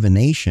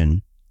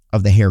rejuvenation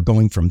of the hair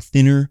going from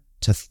thinner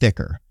to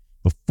thicker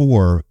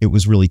before it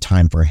was really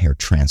time for a hair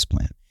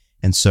transplant.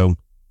 And so,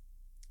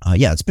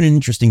 it's been an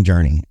interesting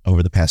journey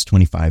over the past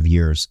 25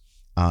 years.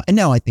 And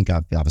now I think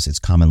obviously it's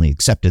commonly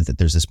accepted that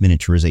there's this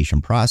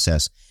miniaturization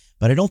process,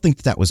 but I don't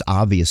think that was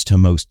obvious to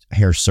most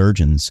hair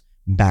surgeons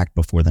back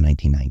before the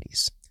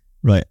 1990s.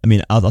 Right. I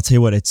mean, I'll tell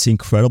you what, it's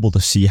incredible to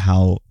see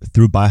how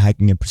through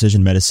biohacking and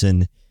precision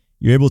medicine,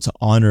 you're able to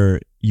honor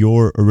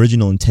your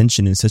original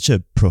intention in such a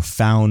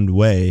profound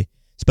way,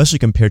 especially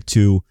compared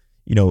to,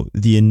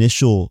 the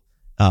initial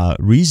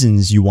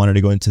reasons you wanted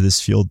to go into this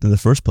field in the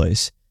first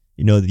place.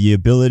 The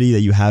ability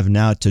that you have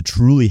now to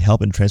truly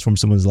help and transform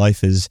someone's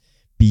life is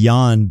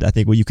beyond, I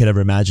think, what you could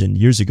ever imagine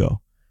years ago,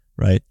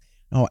 right?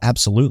 Oh,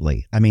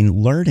 absolutely. I mean,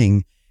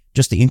 learning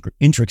just the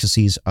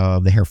intricacies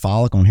of the hair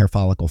follicle and hair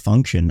follicle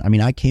function. I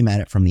mean, I came at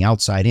it from the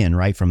outside in,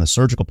 right? From a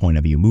surgical point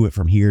of view, move it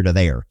from here to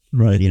there,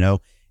 right? And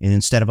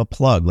instead of a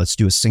plug, let's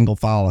do a single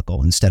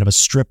follicle. Instead of a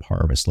strip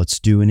harvest, let's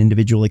do an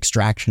individual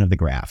extraction of the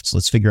grafts.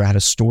 Let's figure out how to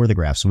store the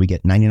grafts so we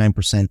get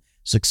 99%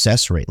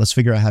 success rate. Let's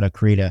figure out how to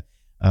create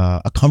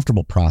a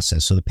comfortable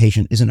process so the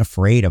patient isn't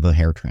afraid of a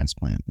hair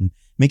transplant, and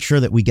make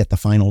sure that we get the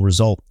final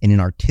result in an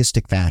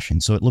artistic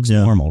fashion so it looks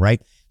normal,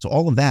 right? So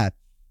all of that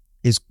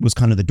was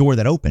kind of the door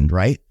that opened,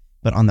 right?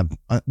 But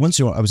once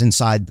I was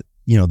inside,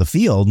 the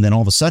field, and then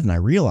all of a sudden I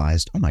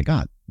realized, oh my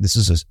God, this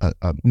is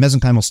a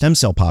mesenchymal stem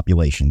cell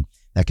population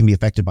that can be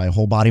affected by a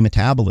whole body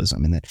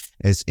metabolism, and that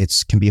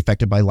it can be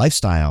affected by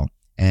lifestyle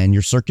and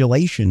your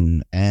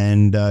circulation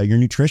and your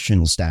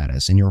nutritional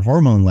status and your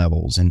hormone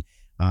levels and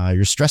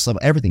your stress level,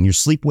 everything, your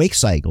sleep-wake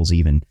cycles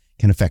even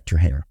can affect your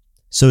hair.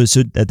 So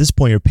at this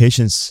point, your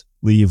patients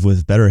leave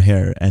with better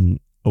hair and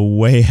a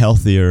way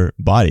healthier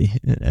body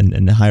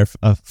and higher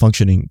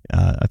functioning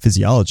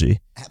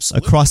physiology.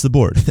 Absolutely. Across the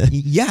board.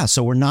 Yeah.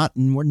 So we're not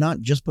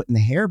just putting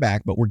the hair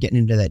back, but we're getting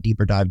into that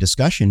deeper dive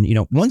discussion.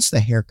 Once the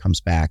hair comes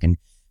back and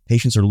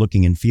patients are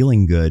looking and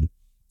feeling good,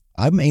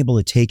 I'm able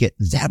to take it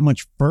that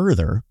much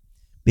further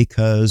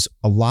because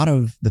a lot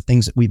of the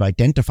things that we've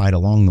identified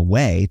along the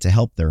way to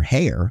help their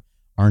hair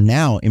are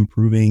now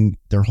improving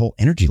their whole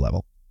energy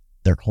level,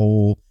 their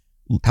whole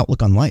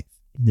outlook on life.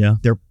 Yeah.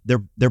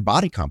 Their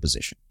body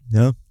composition.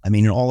 Yeah. I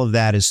mean, and all of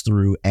that is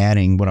through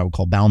adding what I would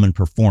call Bauman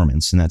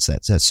performance. And that's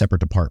that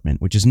separate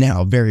department, which is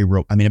now I've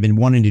been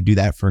wanting to do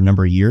that for a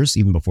number of years,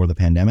 even before the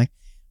pandemic.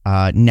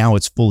 Now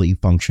it's fully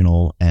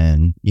functional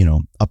and,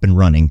 up and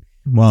running.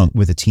 Wow.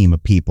 With a team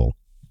of people.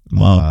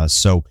 Wow.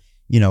 So,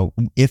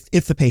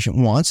 if the patient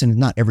wants, and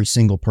not every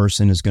single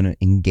person is going to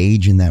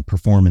engage in that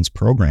performance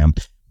program,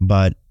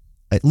 but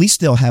at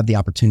least they'll have the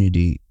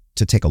opportunity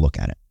to take a look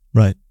at it.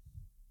 Right.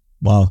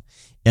 Wow.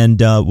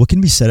 And what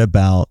can be said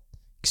about,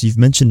 because you've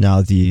mentioned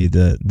now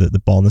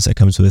the baldness that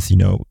comes with,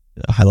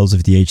 high levels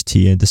of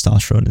DHT and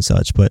testosterone and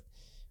such, but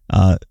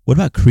what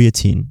about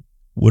creatine?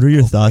 What are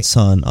your thoughts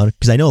on,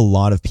 because I know a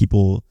lot of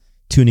people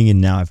tuning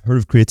in now, I've heard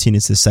of creatine.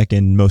 It's the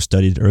second most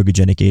studied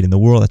ergogenic aid in the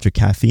world after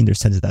caffeine. There's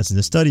tens of thousands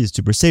of studies,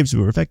 super safe,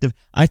 super effective.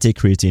 I take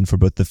creatine for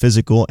both the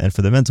physical and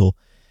for the mental.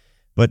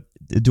 But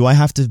do I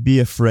have to be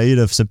afraid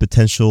of some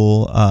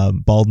potential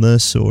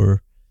baldness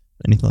or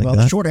anything like that?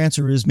 Well, the short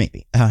answer is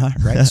maybe,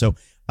 right? So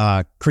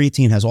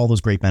creatine has all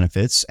those great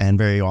benefits, and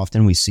very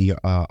often we see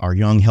our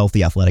young,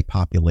 healthy, athletic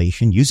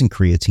population using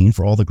creatine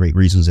for all the great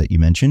reasons that you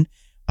mentioned.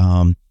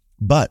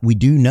 But we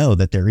do know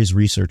that there is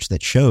research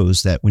that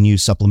shows that when you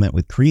supplement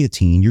with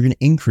creatine, you're going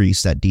to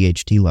increase that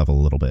DHT level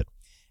a little bit.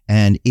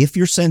 And if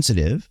you're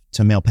sensitive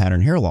to male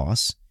pattern hair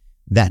loss,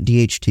 that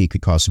DHT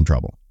could cause some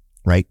trouble,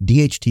 right?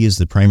 DHT is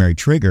the primary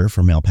trigger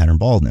for male pattern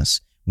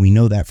baldness. We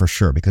know that for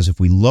sure, because if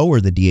we lower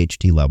the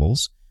DHT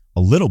levels a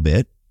little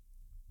bit,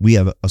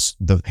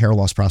 the hair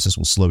loss process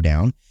will slow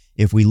down.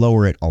 If we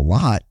lower it a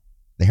lot,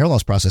 the hair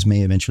loss process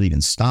may eventually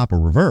even stop or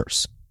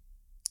reverse.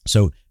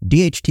 So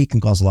DHT can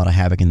cause a lot of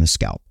havoc in the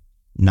scalp.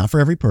 Not for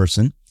every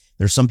person.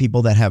 There's some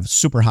people that have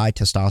super high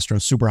testosterone,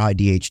 super high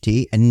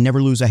DHT, and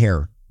never lose a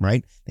hair,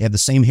 right? They have the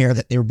same hair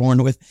that they were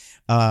born with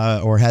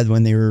or had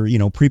when they were,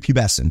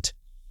 prepubescent.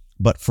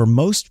 But for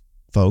most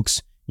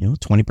folks,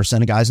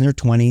 20% of guys in their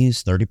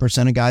 20s,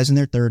 30% of guys in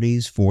their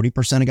 30s,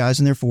 40% of guys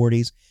in their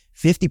 40s,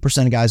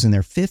 50% of guys in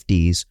their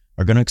 50s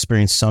are going to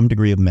experience some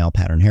degree of male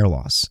pattern hair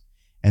loss.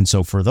 And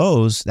so for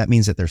those, that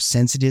means that they're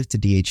sensitive to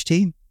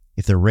DHT.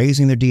 If they're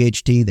raising their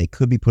DHT, they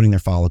could be putting their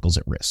follicles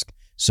at risk.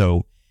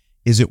 So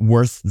is it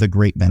worth the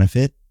great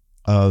benefit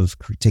of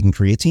taking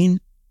creatine?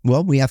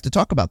 Well, we have to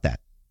talk about that.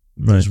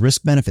 Right. There's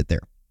risk benefit there.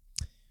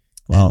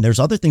 Wow. And there's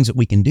other things that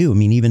we can do. I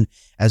mean, even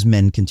as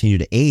men continue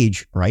to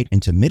age, right,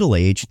 into middle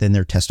age, then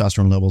their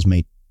testosterone levels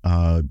may,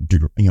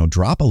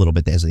 drop a little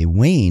bit as they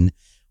wane.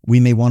 We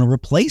may want to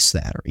replace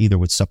that, or either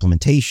with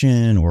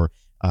supplementation or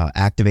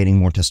activating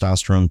more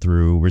testosterone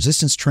through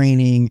resistance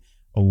training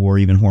or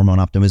even hormone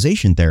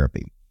optimization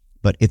therapy.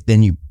 But if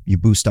then you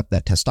boost up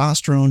that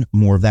testosterone,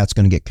 more of that's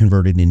going to get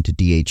converted into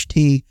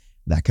DHT.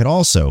 That could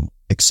also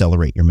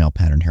accelerate your male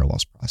pattern hair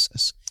loss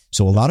process.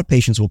 So a lot of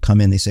patients will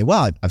come in, they say,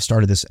 well, I've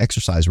started this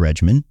exercise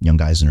regimen, young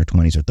guys in their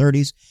 20s or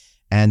 30s,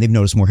 and they've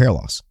noticed more hair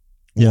loss.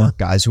 Yeah. Or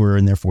guys who are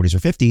in their 40s or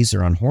 50s,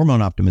 they're on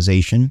hormone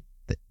optimization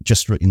that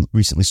just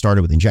recently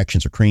started with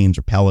injections or creams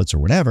or pellets or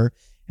whatever,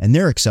 and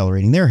they're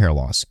accelerating their hair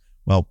loss.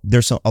 Well,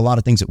 there's a lot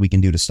of things that we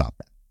can do to stop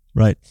that.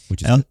 Right.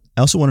 Which is I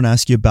also wanted to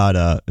ask you about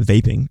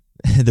vaping.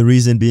 The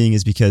reason being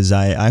is because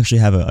I actually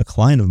have a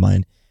client of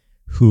mine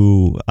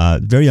who,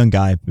 very young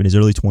guy, in his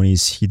early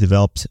 20s, he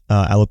developed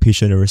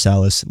alopecia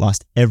universalis,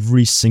 lost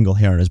every single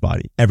hair on his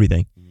body,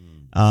 everything.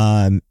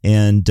 And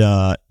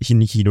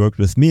he worked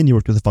with me and he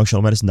worked with a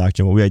functional medicine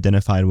doctor. And what we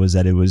identified was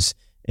that it was,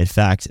 in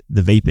fact,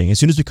 the vaping. As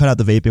soon as we cut out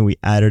the vaping, we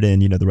added in,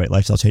 the right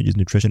lifestyle changes,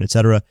 nutrition,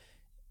 etc.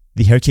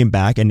 The hair came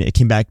back, and it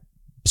came back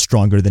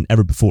stronger than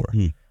ever before.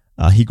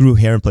 He grew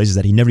hair in places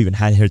that he never even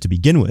had hair to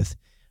begin with.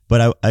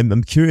 But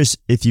I'm curious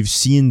if you've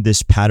seen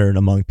this pattern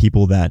among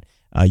people that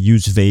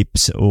use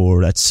vapes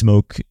or that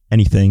smoke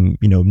anything,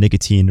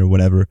 nicotine or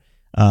whatever.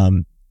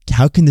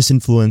 How can this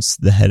influence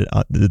the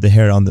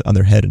hair on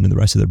their head and in the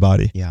rest of their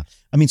body? Yeah.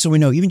 I mean, so we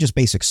know even just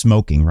basic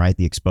smoking, right?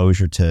 The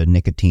exposure to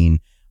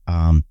nicotine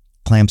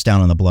clamps down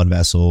on the blood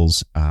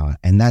vessels,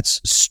 and that's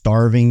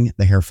starving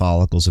the hair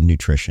follicles of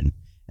nutrition.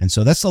 And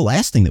so that's the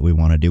last thing that we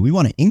want to do. We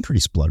want to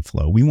increase blood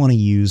flow. We want to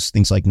use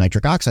things like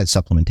nitric oxide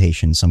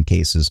supplementation in some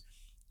cases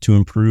to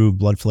improve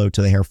blood flow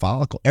to the hair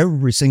follicle.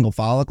 Every single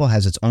follicle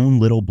has its own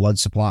little blood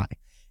supply,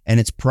 and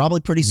it's probably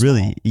pretty small.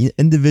 Really?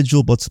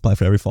 Individual blood supply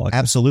for every follicle?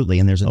 Absolutely.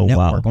 And there's a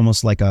network,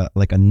 almost like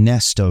a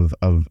nest of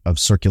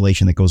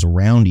circulation that goes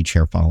around each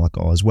hair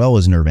follicle, as well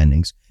as nerve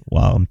endings.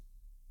 Wow.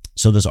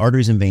 So those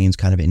arteries and veins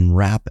kind of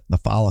enwrap the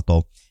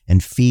follicle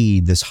and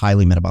feed this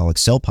highly metabolic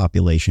cell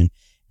population.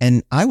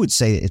 And I would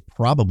say it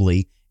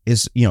probably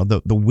is,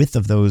 the width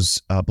of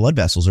those blood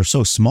vessels are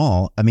so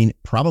small,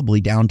 probably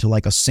down to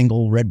like a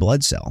single red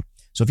blood cell.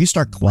 So if you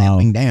start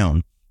clamping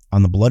down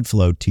on the blood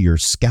flow to your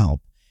scalp,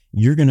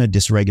 you're going to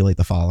dysregulate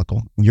the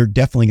follicle. You're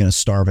definitely going to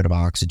starve it of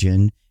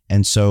oxygen.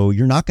 And so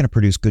you're not going to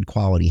produce good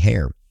quality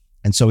hair.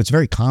 And so it's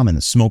very common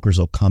that smokers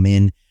will come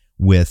in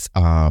with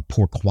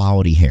poor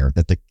quality hair,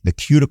 that the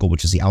cuticle,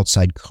 which is the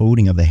outside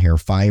coating of the hair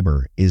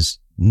fiber, is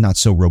not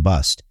so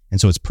robust. And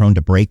so it's prone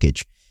to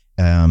breakage.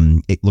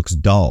 It looks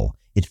dull.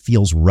 It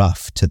feels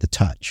rough to the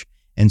touch.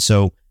 And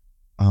so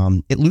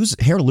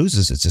hair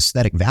loses its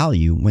aesthetic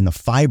value when the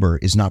fiber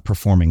is not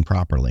performing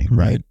properly,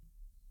 right?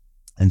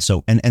 And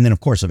so, and then of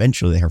course,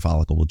 eventually the hair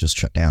follicle will just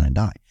shut down and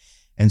die.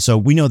 And so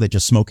we know that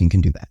just smoking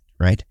can do that,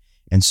 right?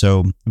 And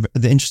so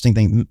the interesting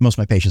thing, most of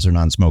my patients are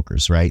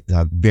non-smokers, right?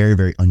 Very,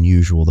 very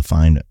unusual to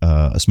find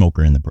a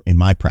smoker in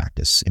my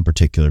practice in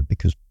particular,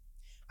 because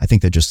I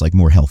think they're just like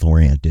more health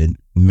oriented,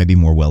 maybe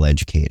more well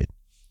educated.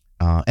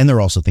 And they're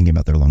also thinking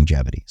about their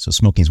longevity. So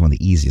smoking is one of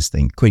the easiest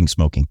things, quitting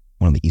smoking,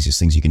 one of the easiest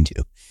things you can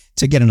do.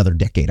 to get another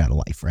decade out of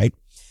life, right?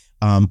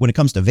 When it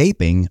comes to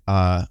vaping,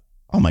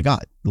 oh my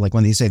God, like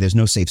when they say there's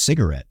no safe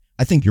cigarette,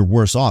 I think you're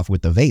worse off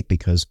with the vape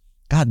because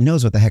God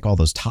knows what the heck all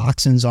those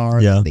toxins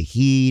are, the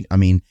heat. I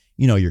mean,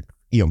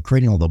 you're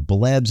creating all the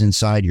blebs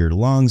inside your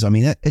lungs. I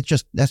mean,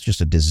 that's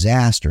just a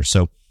disaster.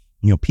 So,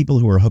 people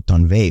who are hooked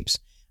on vapes,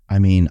 I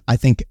mean, I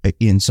think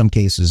in some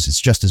cases it's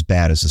just as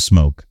bad as the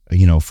smoke,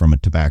 from a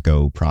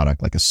tobacco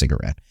product like a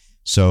cigarette.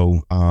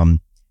 So, and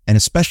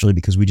especially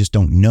because we just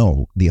don't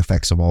know the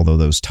effects of all of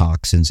those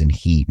toxins and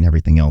heat and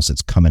everything else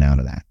that's coming out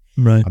of that.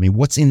 Right. I mean,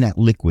 what's in that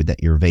liquid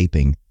that you're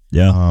vaping?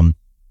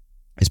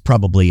 Is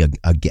probably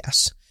a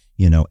guess,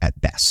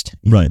 at best.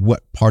 Right.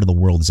 What part of the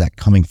world is that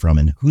coming from,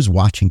 and who's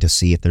watching to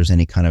see if there's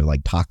any kind of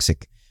like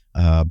toxic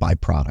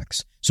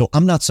byproducts? So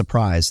I'm not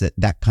surprised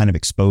that kind of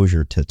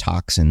exposure to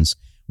toxins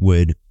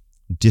would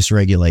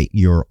dysregulate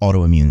your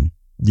autoimmune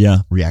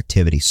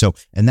reactivity. So,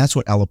 and that's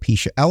what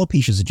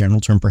alopecia is a general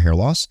term for hair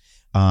loss.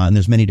 And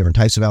there's many different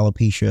types of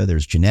alopecia.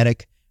 There's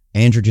genetic,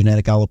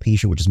 androgenetic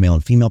alopecia, which is male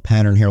and female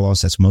pattern hair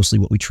loss. That's mostly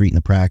what we treat in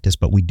the practice,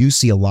 but we do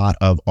see a lot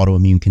of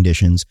autoimmune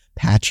conditions,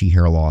 patchy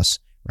hair loss,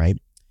 right?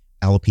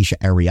 Alopecia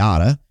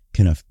areata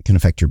can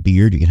affect your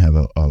beard. You can have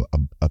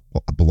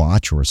a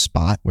blotch or a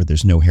spot where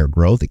there's no hair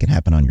growth. It can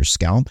happen on your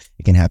scalp.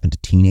 It can happen to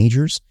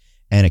teenagers,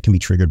 and it can be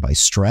triggered by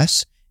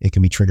stress. It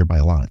can be triggered by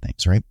a lot of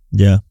things, right?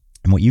 Yeah.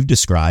 And what you've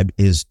described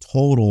is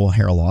total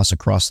hair loss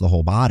across the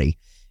whole body.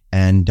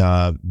 And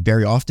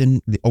very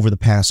often over the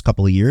past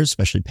couple of years,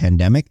 especially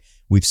pandemic,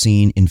 we've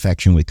seen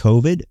infection with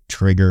COVID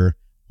trigger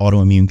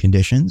autoimmune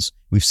conditions.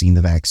 We've seen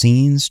the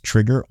vaccines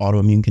trigger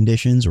autoimmune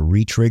conditions or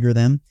re-trigger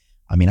them.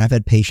 I mean, I've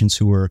had patients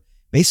who were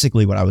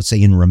basically what I would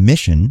say in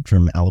remission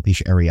from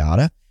alopecia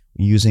areata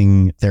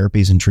using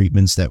therapies and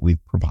treatments that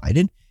we've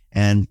provided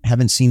and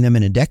haven't seen them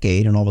in a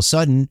decade. And all of a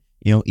sudden,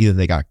 either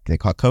they caught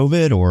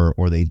COVID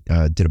or they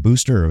did a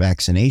booster or a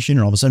vaccination,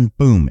 and all of a sudden,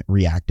 boom, it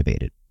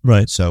reactivated.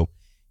 Right. So,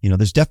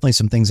 there's definitely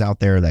some things out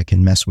there that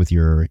can mess with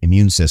your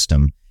immune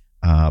system,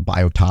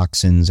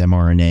 biotoxins,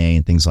 mRNA,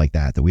 and things like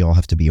that we all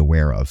have to be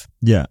aware of.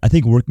 Yeah. I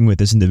think working with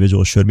this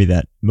individual showed me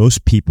that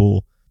most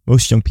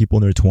young people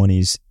in their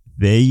 20s,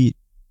 they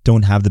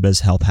don't have the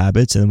best health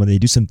habits. And when they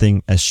do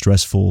something as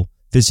stressful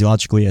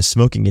physiologically as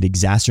smoking, it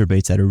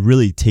exacerbates that. It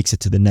really takes it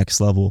to the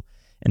next level.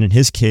 And in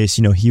his case,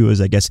 he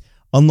was, I guess,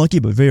 unlucky,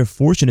 but very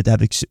fortunate to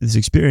have this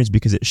experience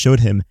because it showed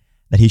him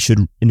that he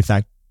should, in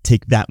fact,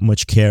 take that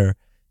much care,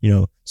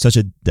 such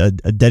a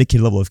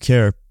dedicated level of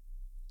care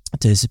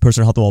to his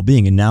personal health and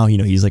well-being. And now,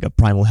 he's like a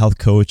primal health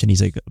coach and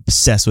he's like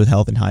obsessed with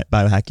health and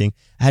biohacking.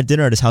 I had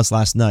dinner at his house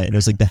last night and it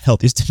was like the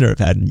healthiest dinner I've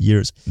had in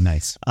years.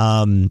 Nice.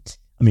 I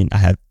mean, I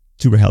have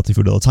super healthy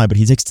food all the time, but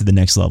he takes it to the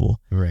next level.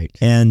 Right.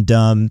 And,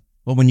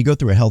 well, when you go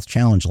through a health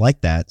challenge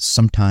like that,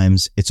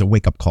 sometimes it's a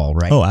wake-up call,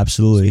 right? Oh,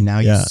 absolutely. So now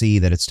you see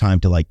that it's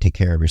time to like take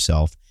care of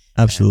yourself.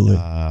 Absolutely.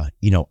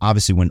 And,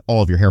 obviously when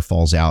all of your hair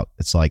falls out,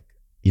 it's like,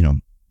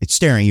 it's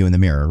staring you in the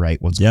mirror,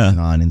 right? What's going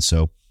on? And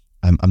so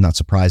I'm not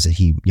surprised that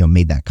he,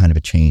 made that kind of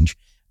a change.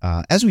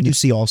 As we do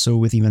see also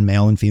with even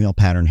male and female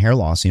pattern hair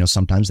loss,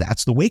 sometimes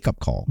that's the wake-up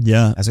call.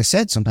 Yeah. As I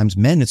said, sometimes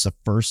men, it's the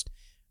first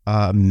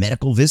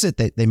medical visit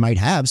that they might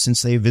have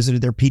since they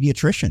visited their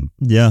pediatrician.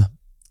 Yeah.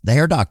 The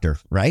hair doctor,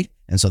 right?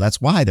 And so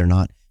that's why they're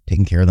not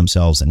taking care of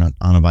themselves. They're not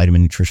on a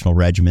vitamin nutritional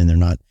regimen. They're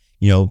not,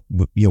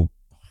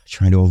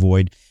 trying to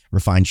avoid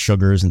refined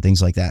sugars and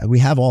things like that. We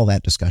have all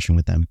that discussion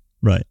with them.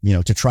 Right.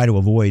 To try to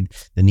avoid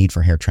the need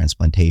for hair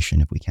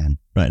transplantation if we can.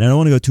 Right. And I don't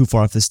want to go too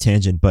far off this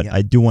tangent, but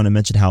I do want to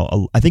mention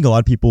how I think a lot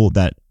of people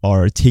that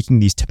are taking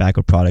these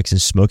tobacco products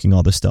and smoking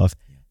all this stuff,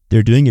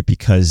 they're doing it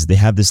because they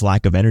have this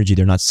lack of energy.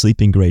 They're not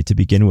sleeping great to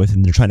begin with,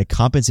 and they're trying to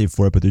compensate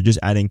for it, but they're just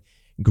adding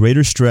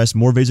greater stress,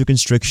 more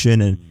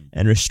vasoconstriction,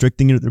 and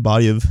restricting their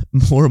body of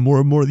more and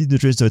more of these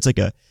nutrients. So it's like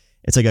a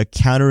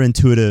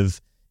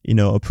counterintuitive,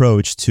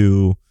 approach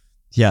to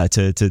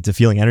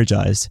feeling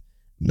energized,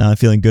 not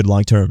feeling good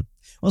long term.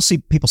 Well, see,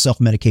 people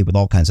self-medicate with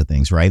all kinds of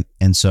things, right?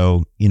 And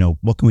so,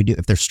 what can we do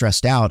if they're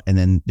stressed out and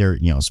then they're,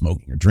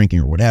 smoking or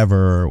drinking or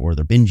whatever, or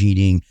they're binge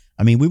eating?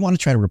 I mean, we want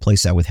to try to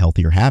replace that with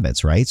healthier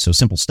habits, right? So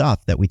simple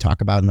stuff that we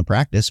talk about in the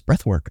practice,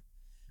 breath work.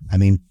 I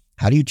mean,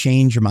 how do you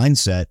change your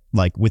mindset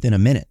like within a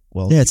minute?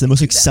 Well, yeah, it's the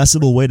most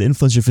accessible way to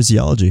influence your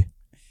physiology.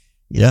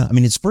 Yeah. I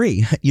mean, it's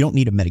free. You don't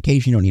need a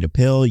medication. You don't need a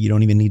pill. You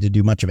don't even need to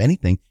do much of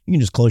anything. You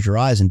can just close your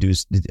eyes and do,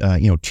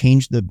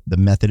 change the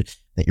method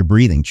that you're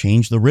breathing,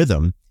 change the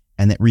rhythm,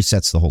 and that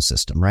resets the whole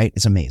system, right?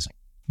 It's amazing.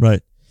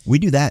 Right. We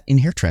do that in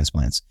hair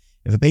transplants.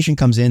 If a patient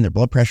comes in, their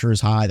blood pressure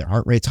is high, their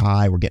heart rate's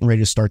high, we're getting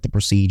ready to start the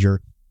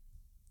procedure.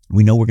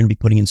 We know we're going to be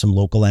putting in some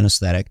local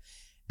anesthetic,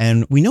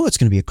 and we know it's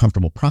going to be a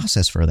comfortable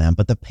process for them,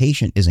 but the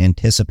patient is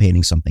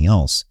anticipating something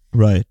else.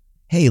 Right.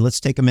 Hey,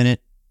 let's take a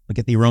minute. We'll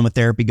get the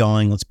aromatherapy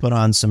going. Let's put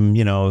on some,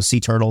 sea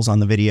turtles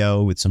on the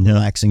video with some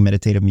relaxing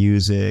meditative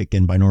music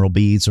and binaural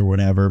beats or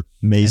whatever.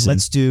 Amazing. And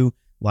let's do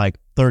like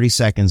 30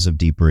 seconds of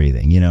deep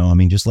breathing,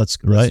 just let's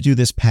do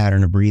this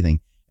pattern of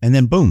breathing. And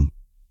then boom,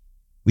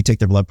 we take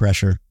their blood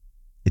pressure.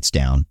 It's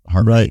down.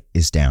 Heart rate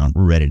is down.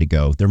 We're ready to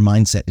go. Their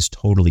mindset is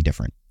totally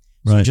different.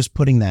 So just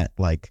putting that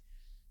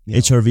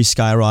HRV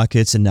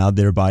skyrockets, and now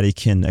their body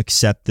can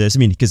accept this. I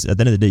mean, because at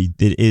the end of the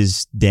day, it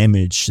is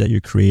damage that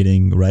you're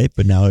creating, right?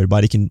 But now your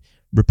body can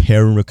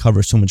repair and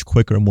recover so much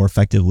quicker and more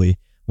effectively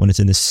when it's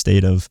in this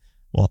state of,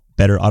 well,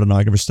 better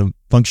autonomic nervous system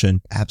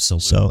function.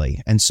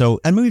 Absolutely. And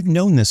we've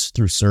known this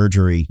through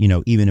surgery,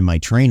 even in my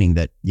training,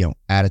 that,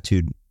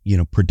 attitude,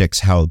 predicts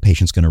how the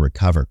patient's going to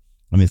recover.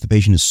 I mean, if the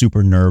patient is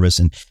super nervous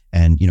and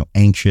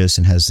anxious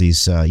and has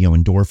these,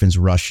 endorphins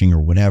rushing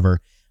or whatever,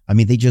 I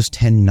mean, they just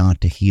tend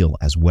not to heal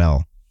as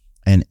well.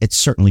 And it's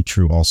certainly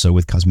true also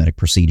with cosmetic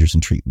procedures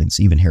and treatments,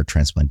 even hair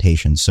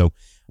transplantation. So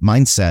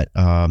mindset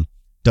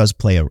does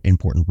play an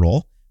important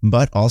role,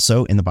 but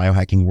also in the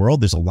biohacking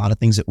world, there's a lot of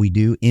things that we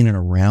do in and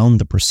around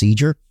the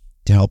procedure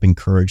to help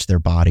encourage their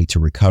body to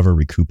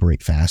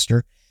recuperate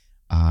faster.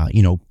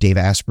 Dave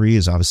Asprey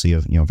is obviously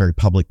a very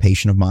public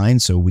patient of mine,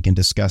 so we can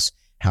discuss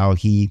how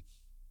he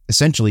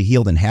essentially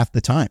healed in half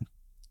the time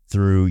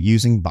through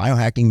using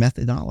biohacking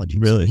methodology.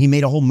 Really? He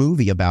made a whole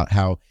movie about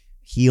how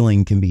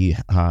healing can be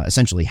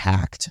essentially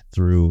hacked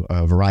through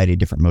a variety of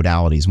different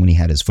modalities when he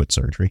had his foot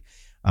surgery.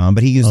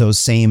 But he used those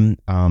same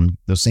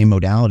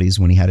modalities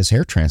when he had his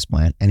hair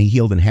transplant, and he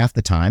healed in half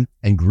the time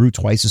and grew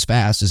twice as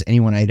fast as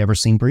anyone I had ever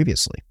seen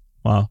previously.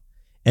 Wow.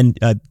 And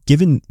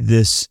given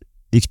the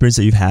experience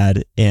that you've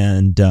had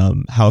and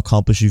how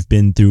accomplished you've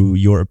been through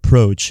your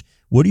approach,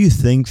 what do you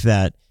think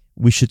that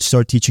we should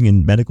start teaching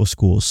in medical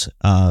schools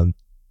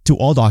to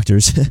all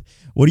doctors?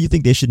 What do you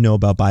think they should know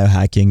about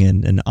biohacking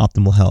and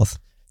optimal health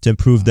to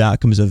improve the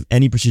outcomes of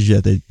any procedure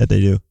that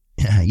they do?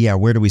 Yeah,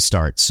 where do we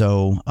start?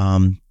 So,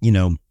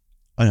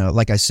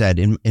 like I said,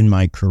 in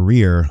my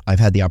career, I've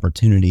had the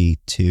opportunity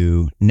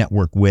to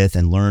network with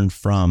and learn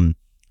from,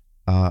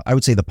 I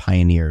would say, the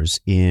pioneers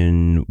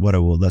in what I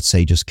will, let's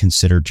say, just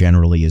consider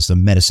generally as the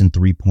medicine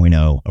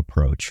 3.0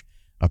 approach,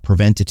 a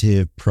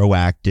preventative,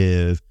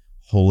 proactive,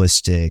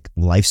 holistic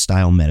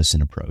lifestyle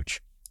medicine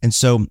approach. And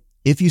so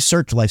if you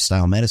search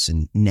lifestyle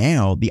medicine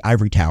now, the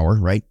ivory tower,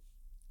 right?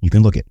 You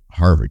can look at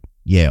Harvard,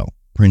 Yale,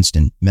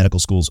 Princeton,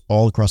 medical schools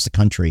all across the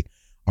country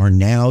are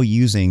now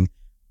using,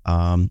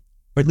 or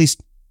at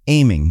least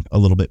aiming a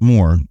little bit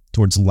more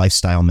towards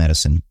lifestyle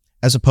medicine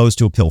as opposed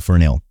to a pill for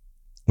an ill,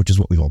 which is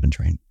what we've all been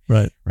trained.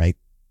 Right.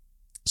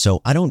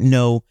 So I don't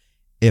know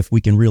if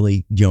we can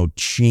really,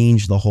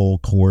 change the whole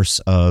course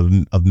of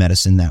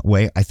medicine that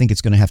way. I think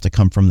it's going to have to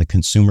come from the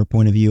consumer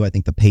point of view. I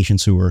think the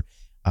patients who are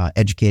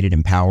educated,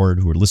 empowered,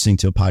 who are listening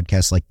to a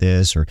podcast like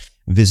this or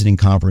visiting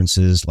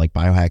conferences like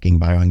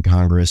Biohacking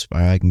Congress,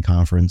 Biohacking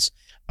Conference,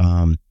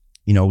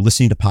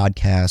 listening to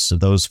podcasts of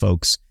those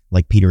folks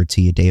like Peter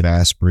Attia, Dave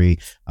Asprey,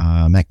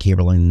 Matt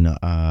Kaberlin,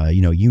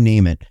 you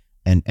name it,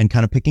 and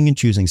kind of picking and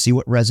choosing, see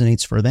what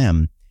resonates for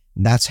them.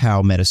 That's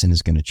how medicine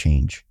is going to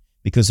change,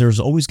 because there's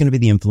always going to be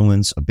the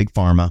influence of big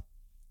pharma.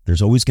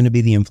 There's always going to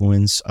be the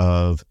influence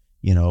of,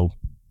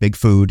 big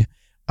food,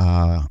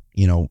 and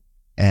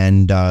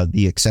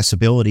the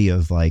accessibility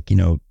of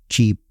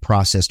cheap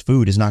processed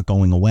food is not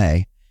going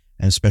away.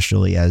 And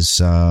especially as,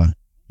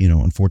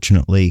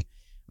 unfortunately,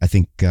 I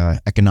think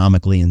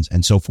economically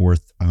and so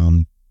forth,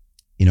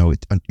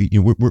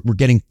 we're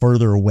getting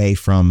further away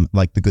from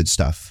like the good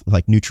stuff,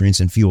 like nutrients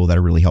and fuel that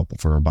are really helpful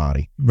for our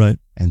body. Right.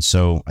 And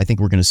so I think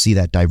we're going to see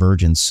that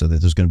divergence, so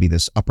that there's going to be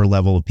this upper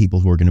level of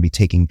people who are going to be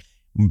taking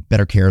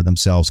better care of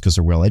themselves because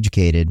they're well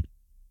educated.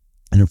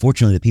 And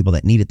unfortunately, the people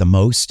that need it the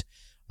most,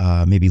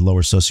 maybe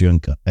lower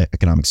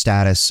socioeconomic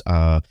status,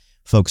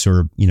 folks who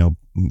are,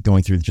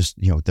 going through just,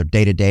 their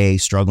day-to-day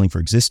struggling for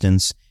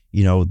existence,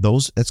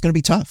 that's going to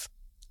be tough.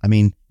 I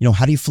mean,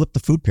 how do you flip the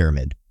food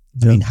pyramid?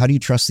 I mean, how do you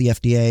trust the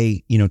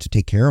FDA, to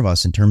take care of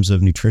us in terms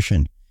of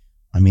nutrition?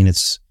 I mean,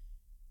 it's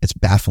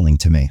baffling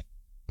to me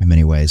in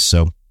many ways.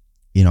 So,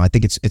 I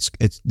think it's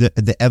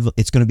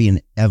going to be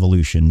an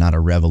evolution, not a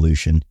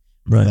revolution.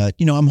 Right. But,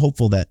 I'm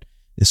hopeful that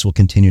this will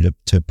continue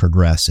to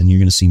progress, and you're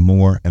going to see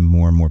more and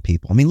more and more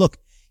people. I mean, look,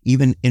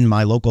 even in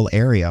my local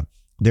area,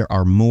 there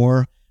are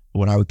more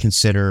what I would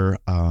consider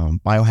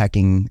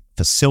biohacking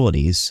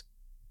facilities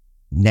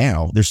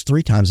now. There's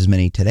 3 times as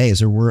many today as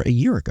there were a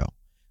year ago.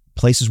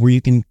 Places where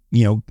you can,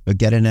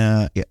 get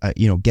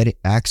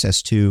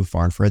access to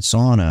far infrared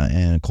sauna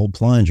and cold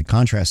plunge and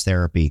contrast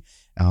therapy,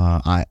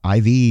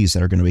 IVs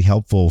that are going to be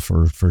helpful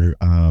for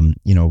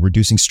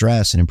reducing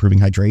stress and improving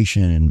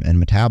hydration and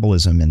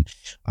metabolism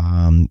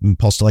and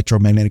pulsed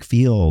electromagnetic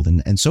field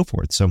and so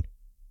forth. So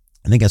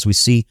I think as we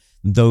see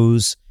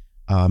those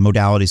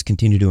modalities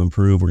continue to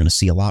improve, we're going to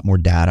see a lot more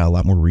data, a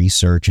lot more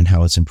research and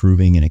how it's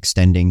improving and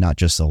extending not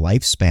just the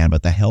lifespan,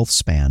 but the health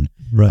span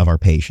of our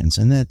patients.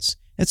 And it's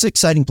an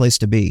exciting place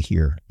to be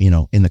here,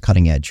 in the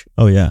cutting edge.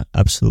 Oh yeah,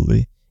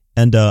 absolutely.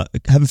 And I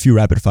have a few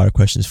rapid fire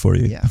questions for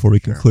you before we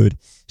conclude.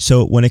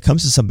 So when it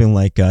comes to something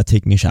like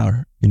taking a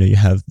shower, you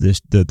have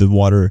the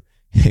water,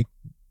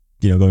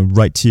 going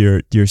right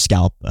to your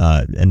scalp.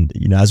 And,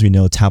 as we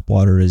know, tap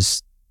water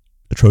is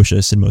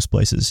atrocious in most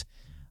places.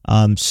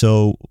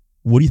 So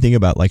what do you think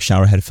about like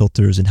shower head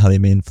filters and how they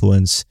may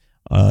influence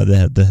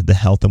the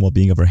health and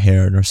well-being of our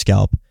hair and our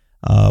scalp?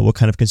 What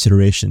kind of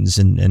considerations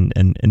and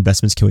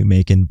investments can we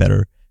make in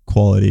better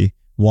quality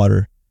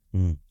water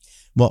Mm.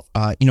 Well,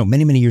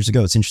 many, many years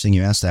ago, it's interesting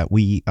you asked that.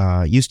 We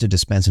used to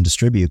dispense and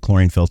distribute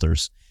chlorine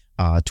filters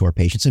to our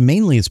patients. And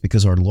mainly it's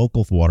because our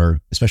local water,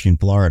 especially in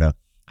Florida,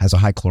 has a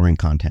high chlorine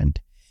content.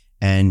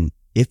 And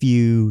if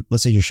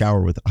let's say you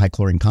shower with high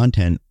chlorine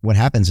content, what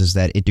happens is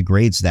that it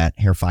degrades that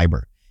hair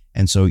fiber.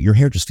 And so your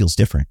hair just feels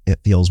different. It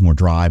feels more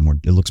dry,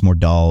 it looks more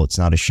dull. It's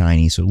not as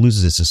shiny. So it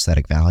loses its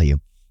aesthetic value.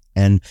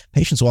 And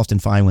patients will often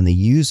find when they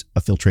use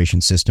a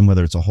filtration system,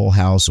 whether it's a whole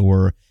house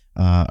or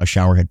a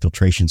shower head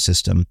filtration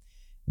system,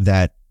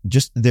 that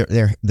just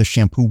the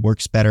shampoo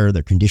works better,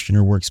 their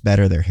conditioner works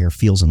better, their hair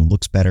feels and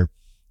looks better.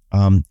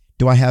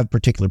 Do I have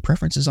particular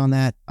preferences on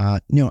that?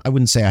 I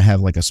wouldn't say I have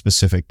like a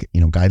specific,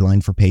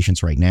 guideline for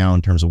patients right now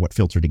in terms of what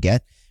filter to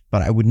get,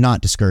 but I would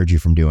not discourage you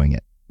from doing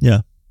it.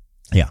 Yeah.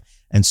 Yeah.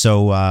 And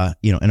so,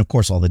 and of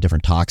course, all the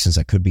different toxins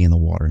that could be in the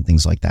water and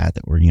things like that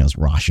were, is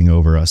washing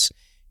over us.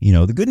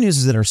 The good news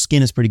is that our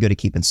skin is pretty good at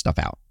keeping stuff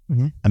out.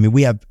 Mm-hmm. I mean,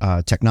 we have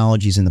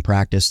technologies in the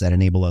practice that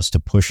enable us to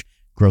push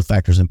growth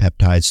factors and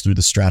peptides through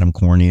the stratum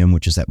corneum,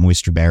 which is that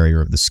moisture barrier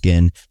of the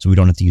skin. So we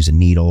don't have to use a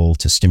needle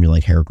to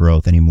stimulate hair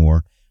growth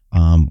anymore.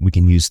 We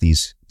can use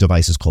these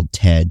devices called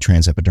TED,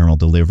 transepidermal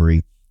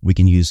delivery. We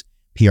can use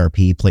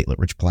PRP,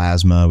 platelet-rich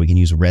plasma. We can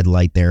use red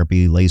light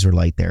therapy, laser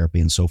light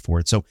therapy, and so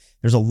forth. So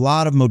there's a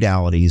lot of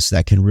modalities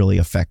that can really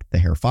affect the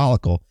hair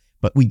follicle,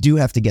 but we do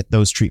have to get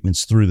those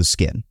treatments through the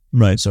skin.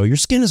 Right. So your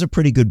skin is a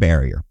pretty good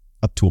barrier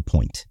up to a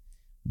point,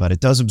 but it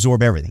does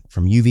absorb everything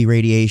from UV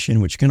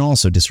radiation, which can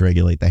also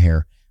dysregulate the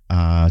hair,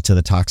 to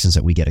the toxins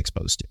that we get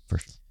exposed to. For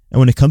sure. And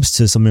when it comes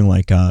to something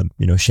like,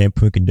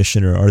 shampoo and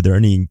conditioner, are there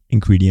any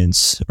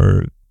ingredients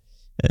or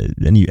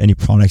any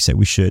products that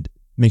we should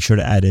make sure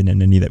to add in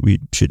and any that we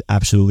should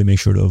absolutely make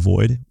sure to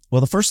avoid? Well,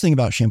 the first thing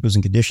about shampoos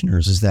and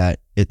conditioners is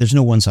that there's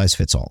no one size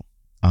fits all.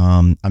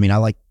 I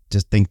like to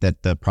think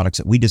that the products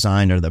that we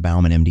designed under the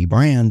Bauman MD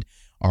brand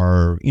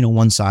are,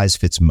 one size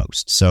fits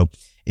most. So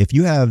if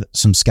you have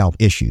some scalp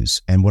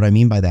issues, and what I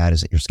mean by that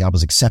is that your scalp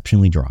is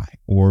exceptionally dry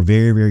or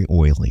very, very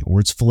oily,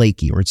 or it's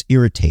flaky, or it's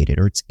irritated,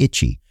 or it's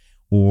itchy,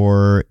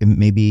 or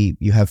maybe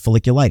you have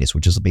folliculitis,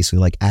 which is basically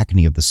like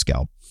acne of the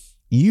scalp,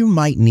 you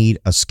might need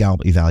a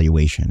scalp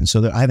evaluation.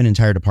 So I have an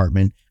entire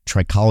department.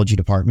 Trichology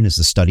department is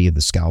the study of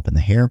the scalp and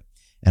the hair.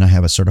 And I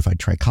have a certified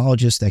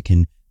trichologist that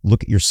can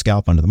look at your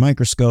scalp under the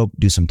microscope,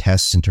 do some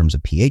tests in terms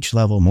of pH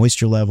level,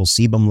 moisture level,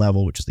 sebum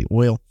level, which is the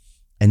oil,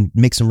 and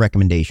make some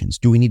recommendations.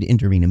 Do we need to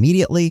intervene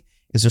immediately?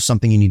 Is there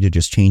something you need to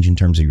just change in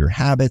terms of your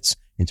habits,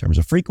 in terms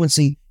of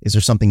frequency? Is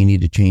there something you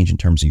need to change in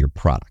terms of your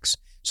products?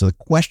 So the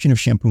question of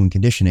shampoo and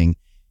conditioning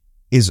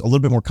is a little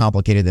bit more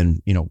complicated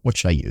than, what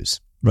should I use?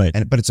 Right.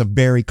 But it's a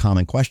very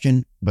common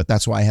question, but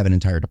that's why I have an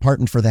entire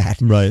department for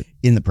that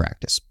in the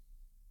practice.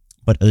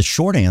 But the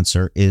short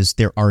answer is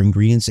there are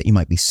ingredients that you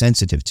might be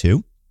sensitive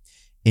to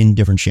in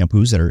different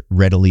shampoos that are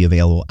readily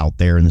available out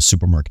there in the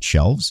supermarket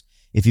shelves.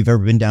 If you've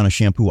ever been down a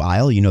shampoo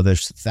aisle,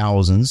 there's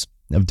thousands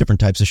of different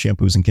types of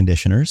shampoos and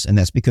conditioners, and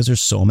that's because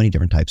there's so many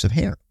different types of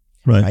hair,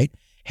 right?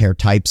 Hair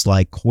types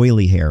like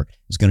coily hair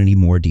is going to need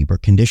more deeper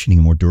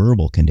conditioning, more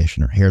durable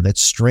conditioner. Hair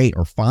that's straight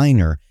or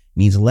finer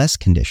needs less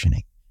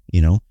conditioning,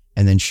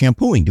 and then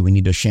shampooing. Do we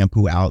need to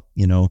shampoo out,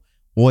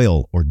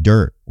 oil or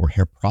dirt or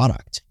hair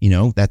product?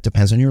 That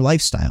depends on your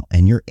lifestyle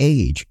and your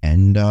age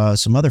and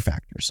some other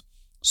factors.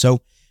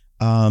 So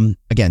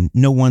again,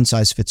 no one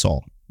size fits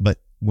all. But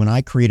when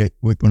I created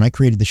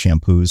the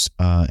shampoos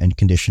and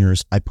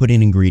conditioners, I put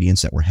in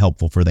ingredients that were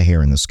helpful for the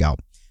hair and the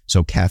scalp.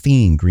 So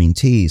caffeine, green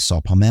tea,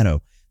 saw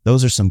palmetto,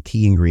 those are some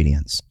key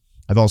ingredients.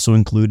 I've also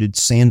included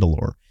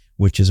sandalore,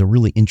 which is a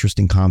really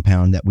interesting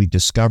compound that we've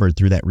discovered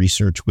through that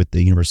research with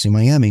the University of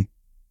Miami.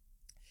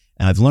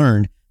 And I've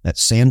learned that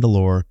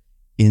sandalore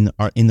in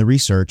the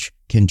research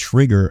can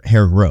trigger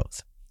hair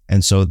growth.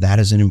 And so that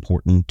is an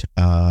important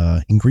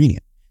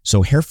ingredient.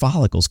 So hair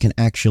follicles can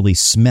actually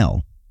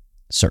smell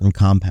certain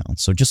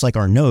compounds. So just like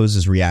our nose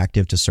is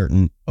reactive to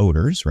certain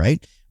odors,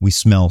 right? We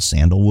smell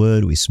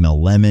sandalwood, we smell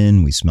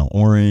lemon, we smell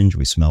orange,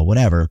 we smell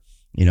whatever,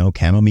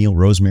 chamomile,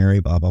 rosemary,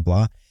 blah, blah,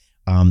 blah.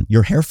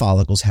 Your hair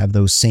follicles have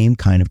those same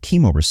kind of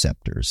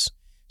chemoreceptors.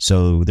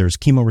 So there's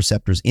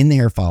chemoreceptors in the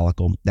hair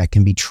follicle that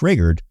can be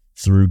triggered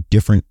through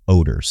different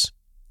odors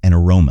and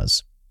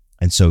aromas.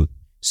 And so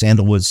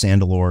sandalwood,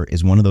 sandalore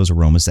is one of those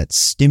aromas that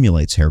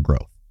stimulates hair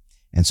growth.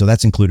 And so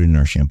that's included in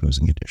our shampoos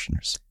and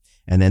conditioners.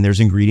 And then there's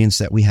ingredients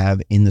that we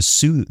have in the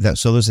Soothe,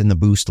 so there's in the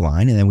Boost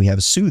line, and then we have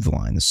a Soothe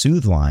line. The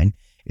Soothe line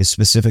is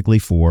specifically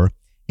for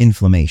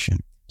inflammation.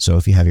 So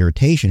if you have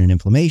irritation and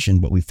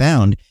inflammation, what we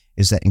found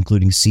is that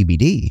including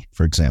CBD,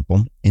 for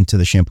example, into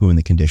the shampoo and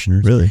the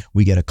conditioners,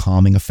 we get a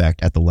calming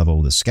effect at the level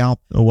of the scalp.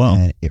 Oh, wow.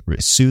 And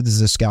it soothes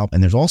the scalp.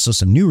 And there's also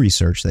some new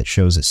research that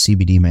shows that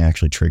CBD may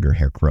actually trigger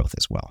hair growth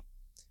as well.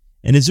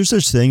 And is there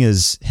such thing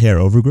as hair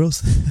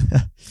overgrowth?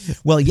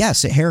 Well,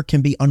 yes, hair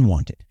can be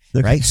unwanted,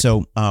 right?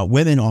 So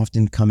women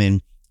often come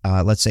in,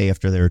 let's say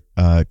after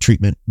their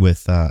treatment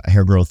with a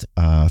hair growth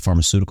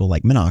pharmaceutical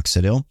like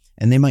minoxidil,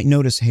 and they might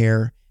notice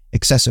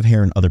excessive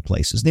hair in other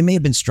places. They may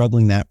have been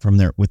struggling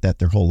with that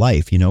their whole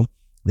life.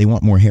 They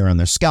want more hair on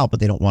their scalp,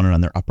 but they don't want it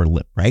on their upper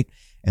lip, right?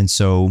 And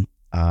so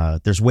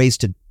there's ways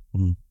to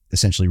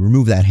essentially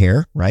remove that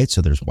hair, right?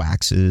 So there's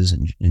waxes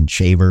and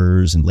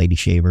shavers and lady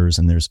shavers,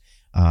 and there's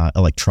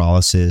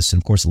electrolysis, and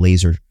of course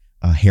laser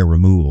hair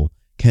removal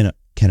can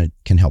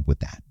help with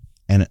that.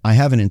 And I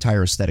have an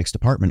entire aesthetics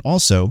department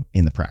also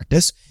in the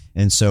practice,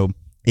 and so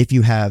if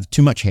you have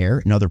too much hair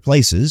in other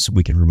places,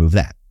 we can remove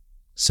that.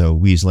 So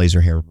we use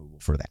laser hair removal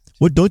for that.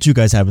 What don't you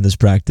guys have in this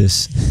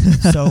practice?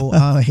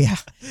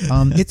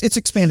 It's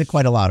expanded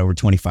quite a lot over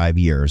 25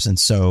 years. And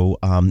so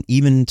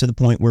even to the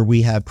point where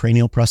we have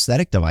cranial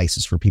prosthetic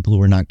devices for people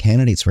who are not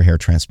candidates for hair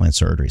transplant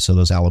surgery. So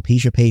those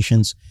alopecia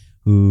patients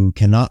who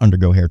cannot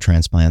undergo hair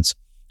transplants,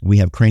 we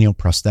have cranial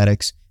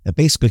prosthetics that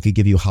basically could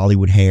give you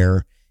Hollywood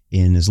hair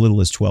in as little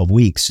as 12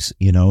 weeks,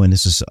 and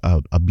this is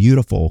a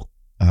beautiful,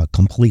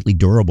 completely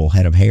durable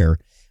head of hair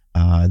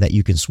that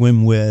you can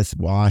swim with,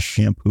 wash,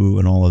 shampoo,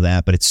 and all of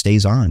that, but it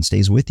stays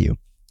with you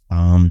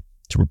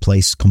to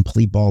replace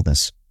complete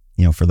baldness,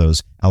 for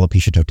those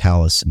alopecia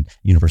totalis and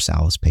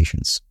universalis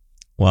patients.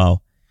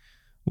 Wow.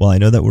 Well, I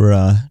know that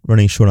we're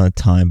running short on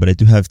time, but I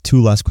do have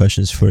two last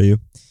questions for you.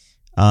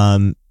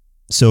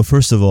 So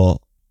first of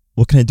all,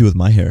 what can I do with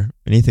my hair?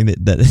 Anything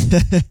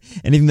that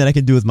anything that I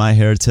can do with my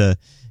hair to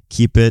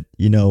keep it,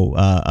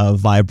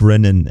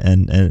 vibrant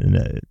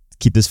and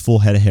keep this full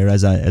head of hair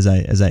as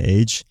I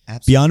age?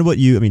 Absolutely. Beyond what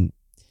you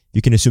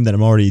can assume that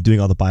I'm already doing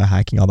all the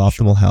biohacking, all the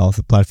optimal health,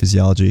 applied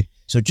physiology.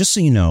 So just so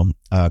you know,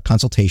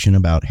 consultation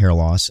about hair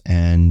loss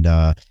and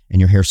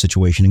your hair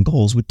situation and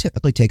goals would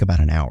typically take about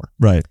an hour.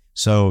 Right.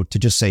 So to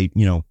just say,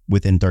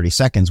 within 30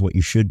 seconds, what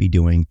you should be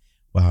doing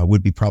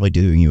would be probably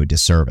doing you a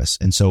disservice.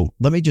 And so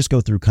let me just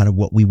go through kind of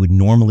what we would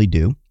normally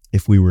do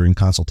if we were in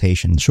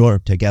consultation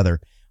together.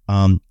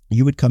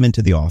 You would come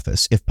into the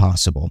office if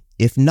possible.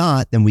 If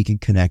not, then we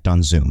could connect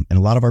on Zoom. And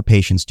a lot of our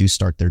patients do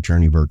start their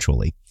journey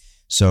virtually.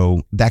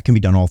 So that can be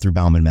done all through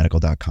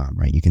baumanmedical.com,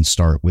 right? You can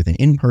start with an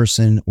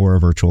in-person or a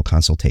virtual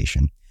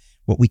consultation.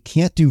 What we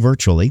can't do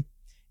virtually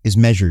is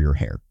measure your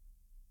hair.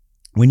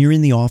 When you're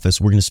in the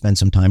office, we're going to spend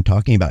some time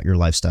talking about your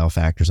lifestyle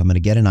factors. I'm going to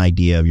get an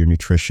idea of your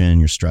nutrition,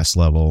 your stress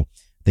level,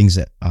 things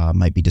that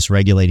might be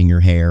dysregulating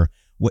your hair,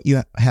 what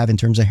you have in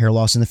terms of hair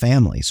loss in the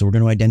family. So we're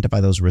going to identify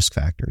those risk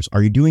factors.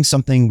 Are you doing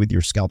something with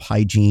your scalp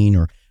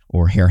hygiene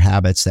or hair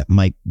habits that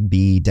might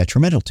be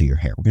detrimental to your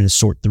hair? We're going to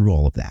sort through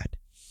all of that.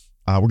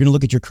 We're going to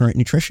look at your current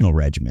nutritional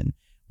regimen.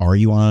 Are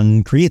you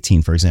on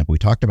creatine, for example? We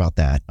talked about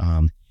that.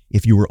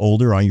 If you were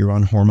older, are you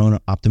on hormone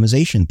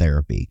optimization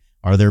therapy?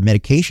 Are there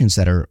medications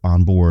that are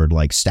on board,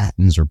 like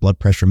statins or blood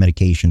pressure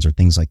medications or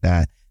things like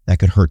that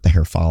could hurt the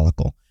hair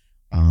follicle?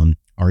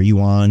 Are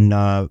you on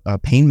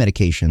pain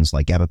medications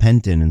like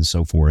gabapentin and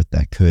so forth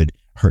that could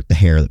hurt the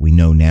hair that we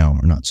know now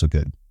are not so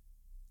good?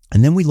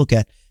 And then we look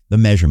at the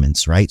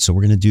measurements, right? So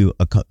we're going to do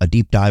a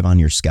deep dive on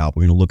your scalp.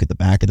 We're going to look at the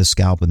back of the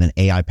scalp with an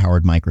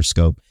AI-powered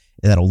microscope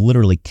that'll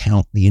literally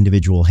count the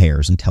individual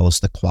hairs and tell us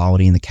the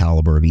quality and the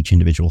caliber of each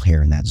individual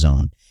hair in that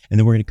zone. And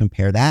then we're going to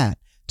compare that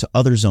to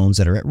other zones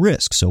that are at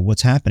risk. So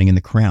what's happening in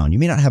the crown? You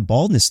may not have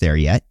baldness there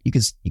yet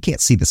because you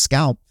can't see the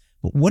scalp,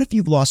 but what if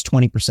you've lost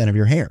 20% of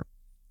your hair?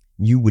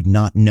 You would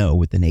not know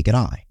with the naked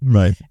eye.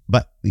 Right.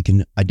 But we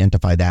can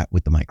identify that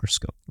with the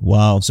microscope.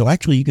 Wow. So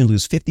actually you can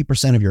lose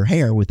 50% of your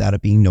hair without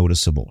it being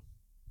noticeable.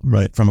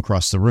 Right. From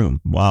across the room.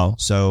 Wow.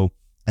 So,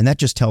 and that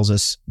just tells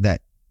us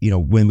that,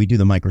 when we do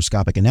the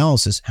microscopic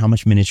analysis, how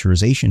much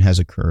miniaturization has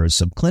occurred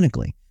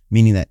subclinically,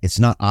 meaning that it's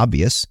not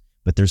obvious,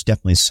 but there's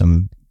definitely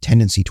some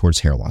tendency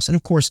towards hair loss. And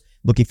of course,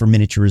 looking for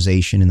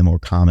miniaturization in the more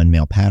common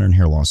male pattern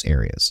hair loss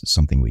areas is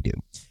something we do.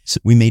 So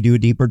we may do a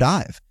deeper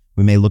dive.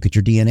 We may look at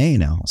your DNA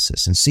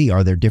analysis and see,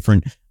 are there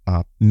different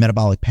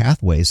metabolic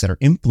pathways that are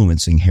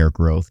influencing hair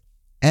growth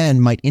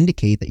and might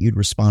indicate that you'd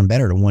respond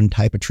better to one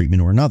type of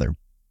treatment or another.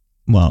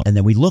 Wow. And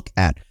then we look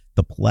at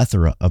the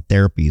plethora of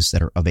therapies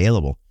that are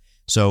available.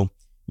 So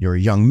you're a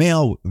young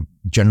male,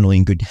 generally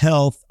in good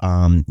health.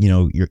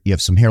 You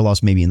have some hair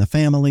loss maybe in the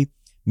family.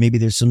 Maybe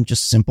there's some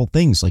just simple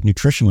things like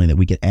nutritionally that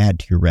we could add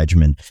to your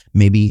regimen.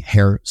 Maybe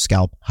hair,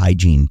 scalp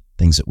hygiene,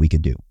 things that we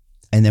could do.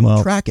 And then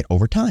we'll track it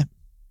over time.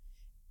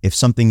 If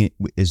something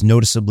is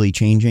noticeably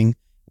changing,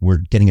 we're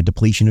getting a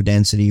depletion of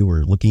density,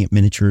 we're looking at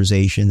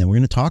miniaturization, then we're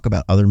going to talk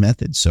about other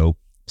methods. So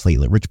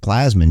platelet-rich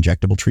plasma,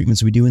 injectable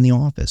treatments we do in the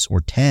office,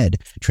 or TED,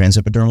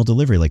 transepidermal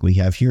delivery, like we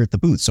have here at the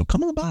booth. So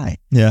come on by.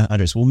 Yeah.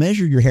 We'll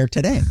measure your hair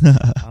today.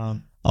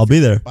 I'll be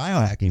there.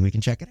 Biohacking, we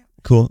can check it out.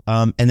 Cool.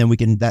 And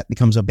then that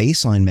becomes a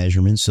baseline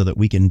measurement so that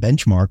we can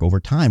benchmark over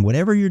time,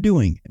 whatever you're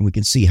doing, and we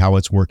can see how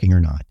it's working or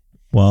not.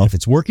 Well, if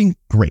it's working,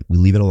 great, we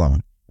leave it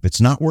alone. If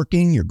it's not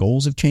working, your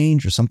goals have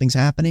changed or something's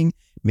happening,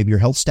 maybe your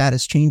health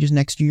status changes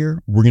next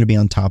year, we're going to be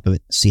on top of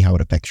it, see how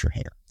it affects your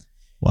hair.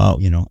 Wow.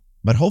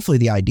 But hopefully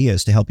the idea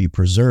is to help you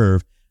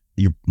preserve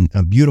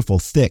a beautiful,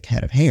 thick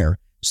head of hair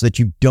so that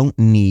you don't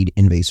need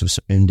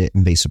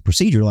invasive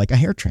procedure like a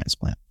hair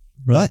transplant.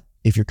 Right. But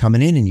if you're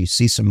coming in and you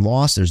see some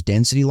loss, there's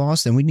density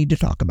loss, then we need to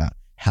talk about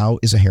how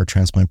is a hair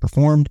transplant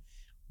performed?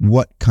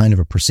 What kind of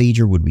a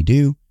procedure would we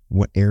do?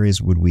 What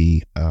areas would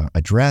we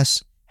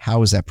address?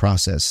 How is that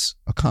process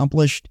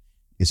accomplished?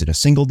 Is it a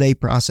single day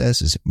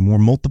process? Is it more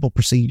multiple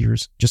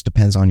procedures? Just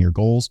depends on your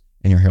goals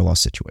and your hair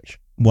loss situation.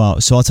 Wow.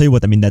 So I'll tell you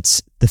what, I mean,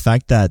 that's the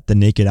fact that the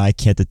naked eye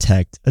can't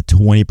detect a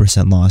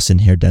 20% loss in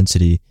hair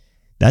density.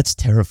 That's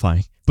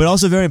terrifying, but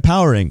also very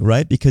empowering,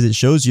 right? Because it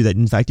shows you that,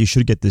 in fact, you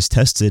should get this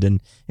tested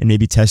and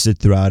maybe tested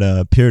throughout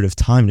a period of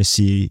time to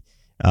see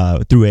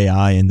through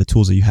AI and the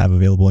tools that you have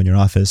available in your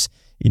office,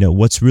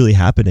 what's really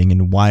happening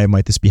and why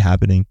might this be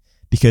happening?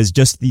 Because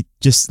just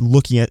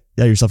looking at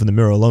yourself in the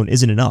mirror alone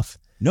isn't enough.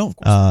 No, of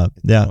course.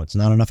 No, it's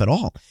not enough at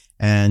all.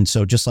 And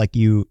so just like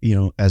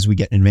as we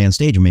get in advanced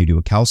stage, we may do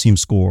a calcium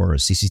score or a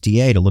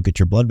CCTA to look at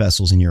your blood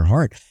vessels in your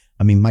heart.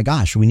 I mean, my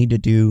gosh, we need to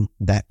do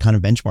that kind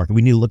of benchmark.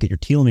 We need to look at your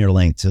telomere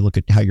length to look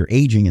at how you're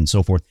aging and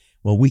so forth.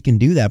 Well, we can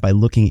do that by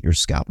looking at your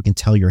scalp. We can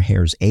tell your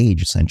hair's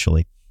age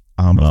essentially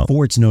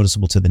before it's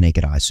noticeable to the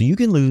naked eye. So you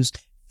can lose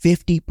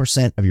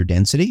 50% of your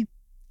density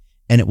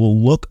and it will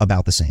look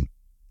about the same.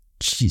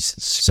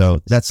 Jesus.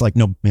 So that's like,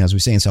 no, as we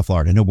say in South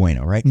Florida, no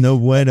bueno, right? No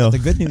bueno. The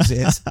good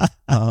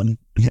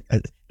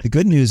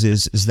news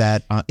is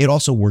that it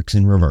also works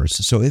in reverse.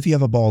 So if you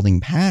have a balding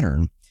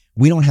pattern,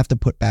 we don't have to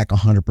put back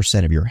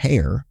 100% of your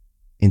hair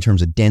in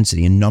terms of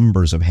density and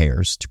numbers of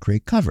hairs to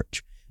create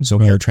coverage. So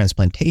hair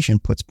transplantation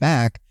puts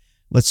back,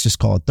 let's just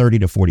call it 30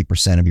 to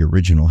 40% of your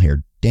original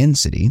hair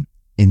density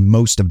in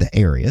most of the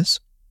areas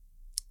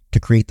to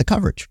create the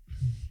coverage.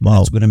 Wow.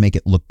 That's going to make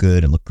it look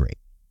good and look great.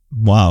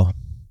 Wow.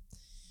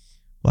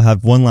 Well, I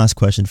have one last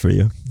question for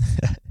you.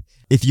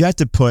 If you had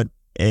to put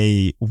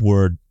a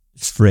word,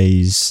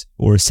 phrase,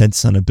 or a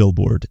sentence on a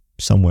billboard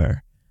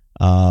somewhere,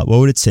 what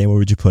would it say? Where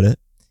would you put it?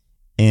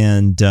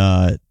 And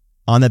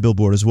on that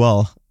billboard as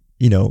well,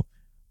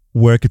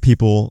 where could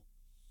people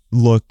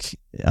look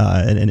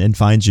and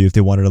find you if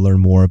they wanted to learn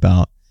more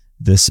about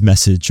this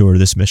message or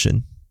this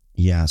mission?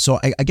 Yeah. So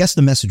I guess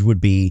the message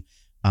would be,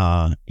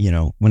 when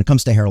it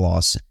comes to hair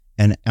loss,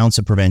 an ounce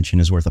of prevention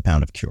is worth a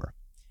pound of cure,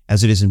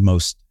 as it is in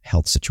most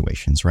health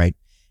situations, right?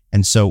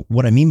 And so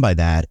what I mean by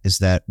that is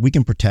that we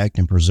can protect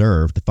and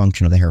preserve the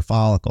function of the hair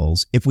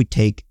follicles if we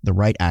take the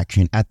right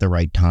action at the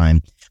right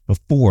time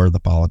before the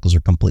follicles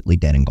are completely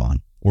dead and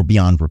gone or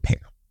beyond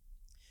repair.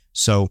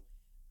 So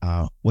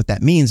what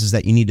that means is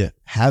that you need to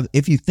have,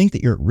 if you think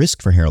that you're at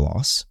risk for hair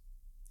loss,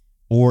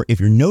 or if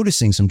you're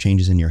noticing some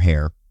changes in your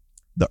hair,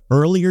 the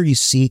earlier you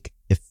seek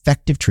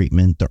effective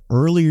treatment, the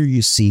earlier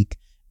you seek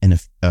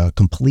a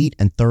complete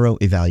and thorough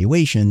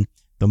evaluation,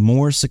 the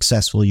more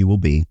successful you will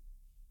be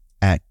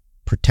at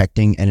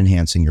protecting and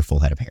enhancing your full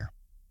head of hair.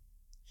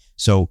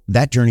 So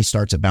that journey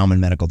starts at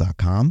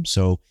baumanmedical.com.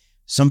 So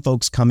some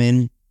folks come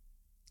in,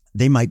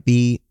 they might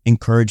be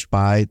encouraged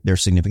by their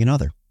significant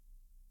other,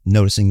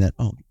 noticing that,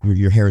 oh,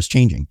 your hair is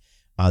changing.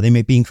 They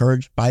may be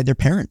encouraged by their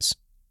parents,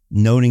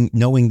 knowing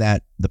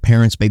that the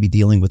parents may be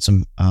dealing with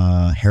some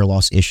hair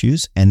loss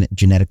issues, and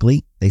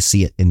genetically they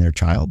see it in their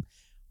child,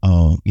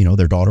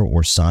 their daughter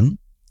or son.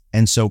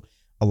 And so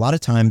a lot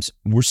of times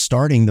we're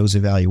starting those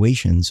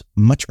evaluations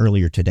much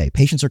earlier today.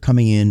 Patients are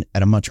coming in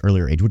at a much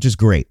earlier age, which is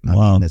great.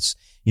 Wow. That's,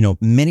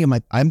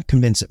 I'm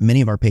convinced that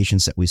many of our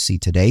patients that we see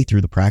today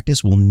through the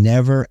practice will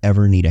never,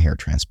 ever need a hair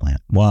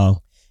transplant. Wow.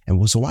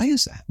 And so why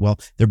is that? Well,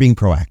 they're being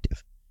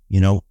proactive.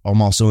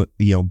 I'm also,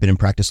 been in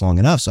practice long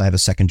enough. So I have a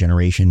second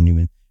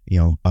generation,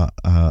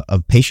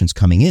 of patients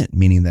coming in,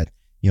 meaning that,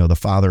 the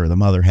father or the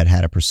mother had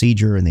a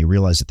procedure and they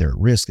realize that they're at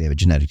risk. They have a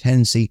genetic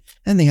tendency,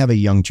 and they have a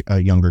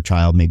younger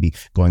child, maybe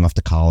going off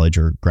to college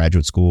or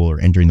graduate school or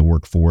entering the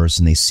workforce,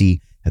 and they see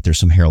that there's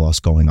some hair loss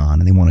going on,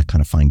 and they want to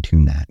kind of fine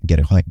tune that and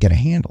get a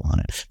handle on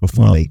it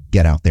before they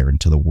get out there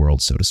into the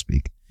world, so to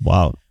speak.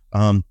 Wow.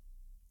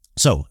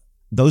 So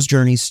those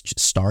journeys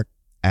start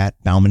at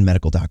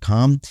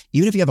baumanmedical.com.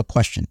 Even if you have a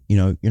question,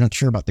 you're not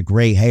sure about the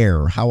gray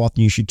hair or how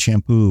often you should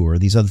shampoo or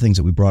these other things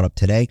that we brought up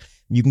today,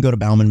 you can go to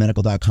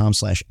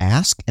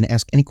baumanmedical.com/ask and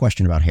ask any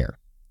question about hair.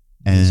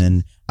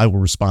 And I will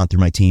respond through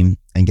my team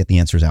and get the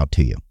answers out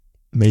to you.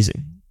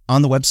 Amazing.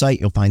 On the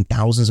website, you'll find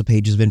thousands of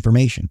pages of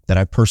information that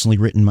I've personally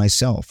written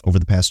myself over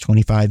the past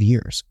 25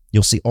 years.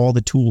 You'll see all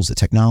the tools, the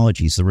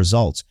technologies, the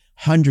results,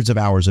 hundreds of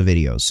hours of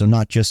videos. So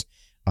not just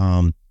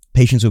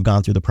patients who have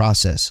gone through the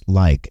process,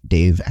 like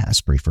Dave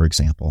Asprey, for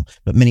example,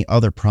 but many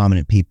other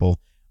prominent people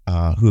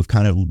who have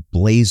kind of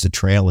blazed a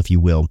trail, if you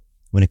will,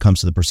 when it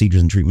comes to the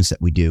procedures and treatments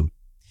that we do.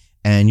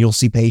 And you'll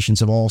see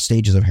patients of all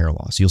stages of hair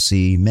loss. You'll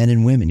see men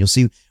and women. You'll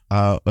see,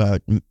 female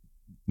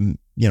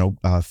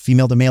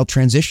to male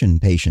transition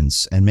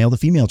patients and male to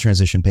female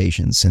transition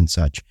patients and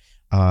such.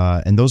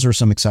 And those are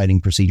some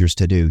exciting procedures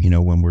to do,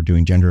 when we're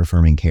doing gender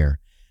affirming care.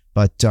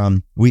 But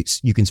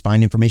you can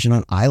find information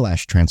on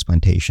eyelash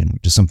transplantation,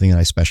 which is something that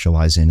I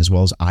specialize in, as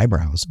well as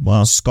eyebrows,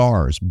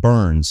 scars,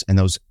 burns, and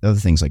those other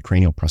things like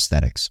cranial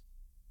prosthetics.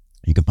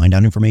 You can find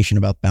out information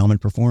about Bauman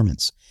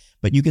Performance.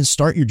 But you can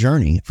start your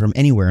journey from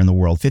anywhere in the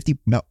world.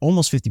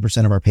 Almost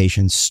 50% of our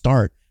patients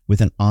start with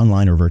an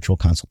online or virtual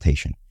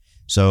consultation.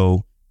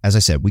 So, as I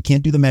said, we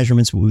can't do the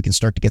measurements, but we can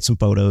start to get some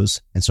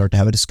photos and start to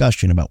have a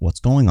discussion about what's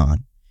going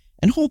on.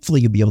 And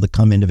hopefully you'll be able to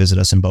come in to visit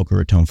us in Boca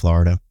Raton,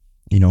 Florida,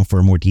 for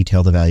a more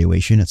detailed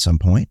evaluation at some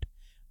point,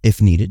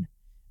 if needed.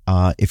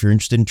 If you're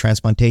interested in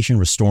transplantation,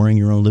 restoring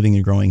your own living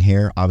and growing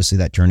hair, obviously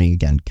that journey,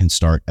 again, can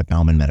start at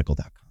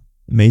baumanmedical.com.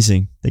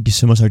 Amazing. Thank you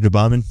so much, Dr.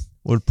 Bauman.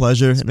 What a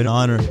pleasure and an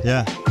honor.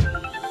 Yeah.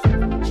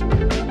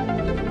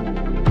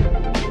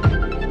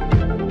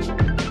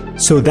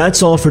 So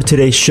that's all for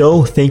today's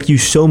show. Thank you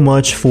so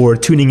much for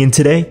tuning in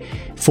today.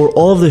 For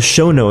all of the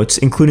show notes,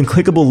 including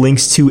clickable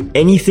links to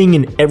anything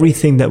and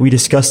everything that we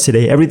discussed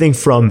today, everything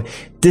from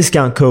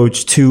discount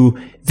codes to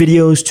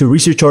videos to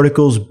research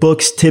articles,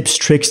 books, tips,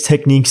 tricks,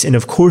 techniques, and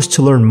of course,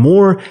 to learn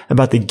more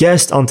about the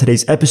guest on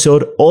today's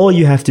episode, all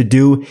you have to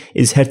do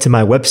is head to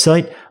my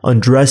website,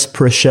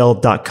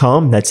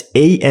 andrespreschel.com. That's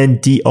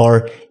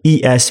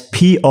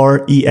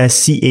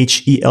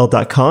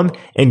ANDRESPRESCHEL.com,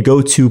 and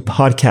go to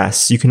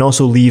podcasts. You can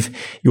also leave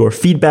your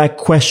feedback,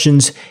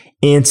 questions,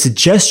 and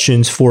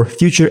suggestions for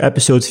future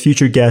episodes,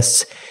 future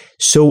guests,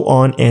 so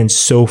on and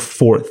so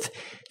forth.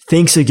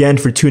 Thanks again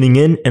for tuning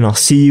in, and I'll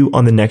see you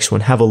on the next one.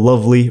 Have a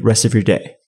lovely rest of your day.